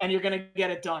and you're going to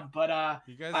get it done. But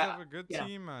you guys have a good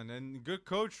team, man, and good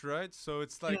coach, right? So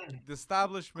it's like the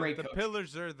establishment, the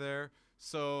pillars are there.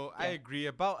 So I agree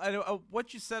about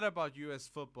what you said about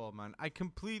U.S. football, man.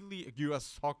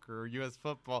 U.S. soccer or U.S.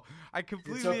 football. I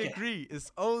completely agree. It's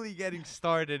only getting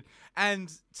started. And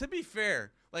to be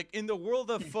fair, like in the world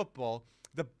of football,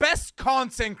 the best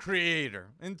content creator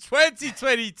in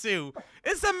 2022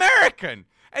 is American.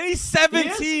 And he's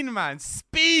 17, man.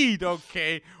 Speed,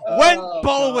 okay? Went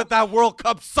ball with that World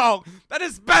Cup song. That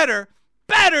is better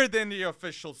than the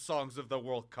official songs of the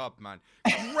World Cup, man.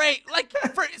 Great. Like,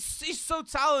 he's so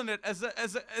talented as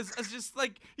just,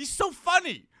 like, he's so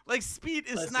funny. Like, Speed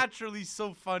is naturally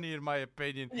so funny, in my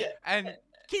opinion. Yeah. And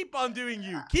keep on doing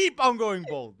you. Keep on going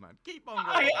bold, man. Keep on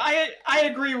going bold. I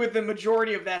agree with the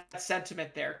majority of that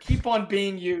sentiment there. Keep on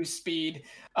being you, Speed.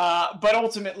 But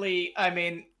ultimately, I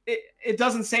mean, it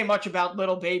doesn't say much about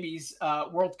Little Baby's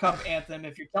World Cup anthem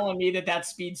if you're telling me that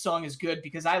Speed song is good,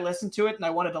 because I listened to it and I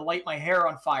wanted to light my hair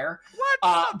on fire.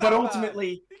 What? But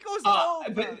ultimately, he goes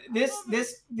bold, but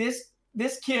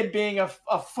this kid being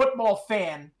a football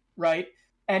fan, right?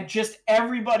 And just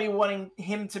everybody wanting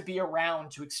him to be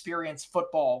around to experience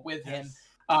football with him.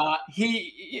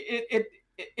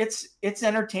 It's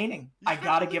entertaining. I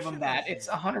gotta give him that. It's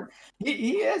 100.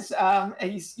 He is.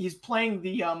 He's playing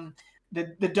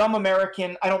the dumb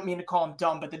American. I don't mean to call him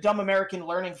dumb, but the dumb American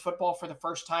learning football for the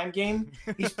first time game.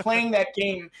 He's playing that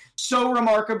game so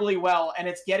remarkably well, and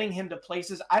it's getting him to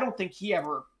places I don't think he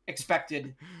ever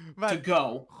expected to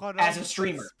go as a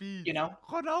streamer. Speed. You know,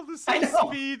 Ronaldo said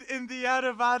Speed in the out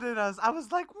of Adidas. I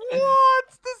was like, what?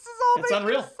 This is all making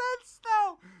unreal. sense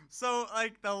now. So,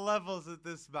 like, the levels of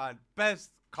this man,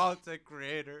 best content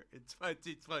creator in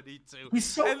 2022. He's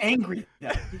so angry.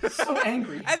 He's so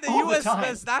angry. And the U.S.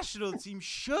 men's national team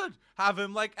should have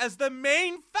him, like, as the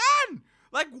main fan.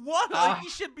 Like, what? Like, he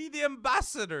should be the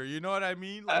ambassador. You know what I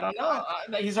mean? Like, I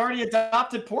don't know. He's already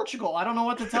adopted Portugal. I don't know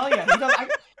what to tell you.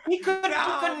 He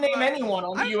couldn't name anyone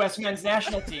on the U.S. men's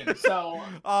national team. So.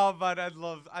 Oh man, I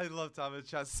love Thomas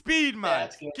Chan. Speed, man.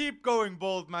 Keep going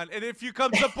bold, man. And if you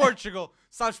come to Portugal,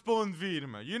 estás bom vir,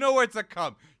 man. You know where to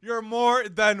come. You're more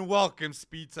than welcome,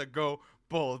 Speed, to go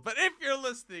bold. But if you're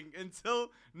listening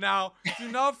until now, do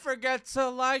not forget to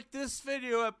like this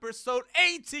video, episode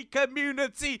 80,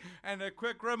 community. And a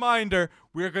quick reminder,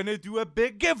 we're gonna do a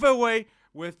big giveaway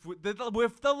with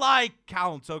the like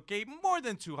count, okay? More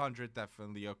than 200,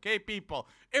 definitely, okay, people?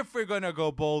 If we're gonna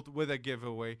go bold with a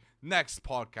giveaway, next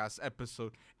podcast,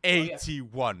 episode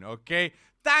 81, okay?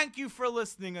 Thank you for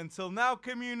listening until now,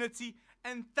 community,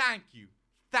 and thank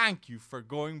you for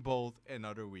going bold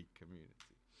another week, community.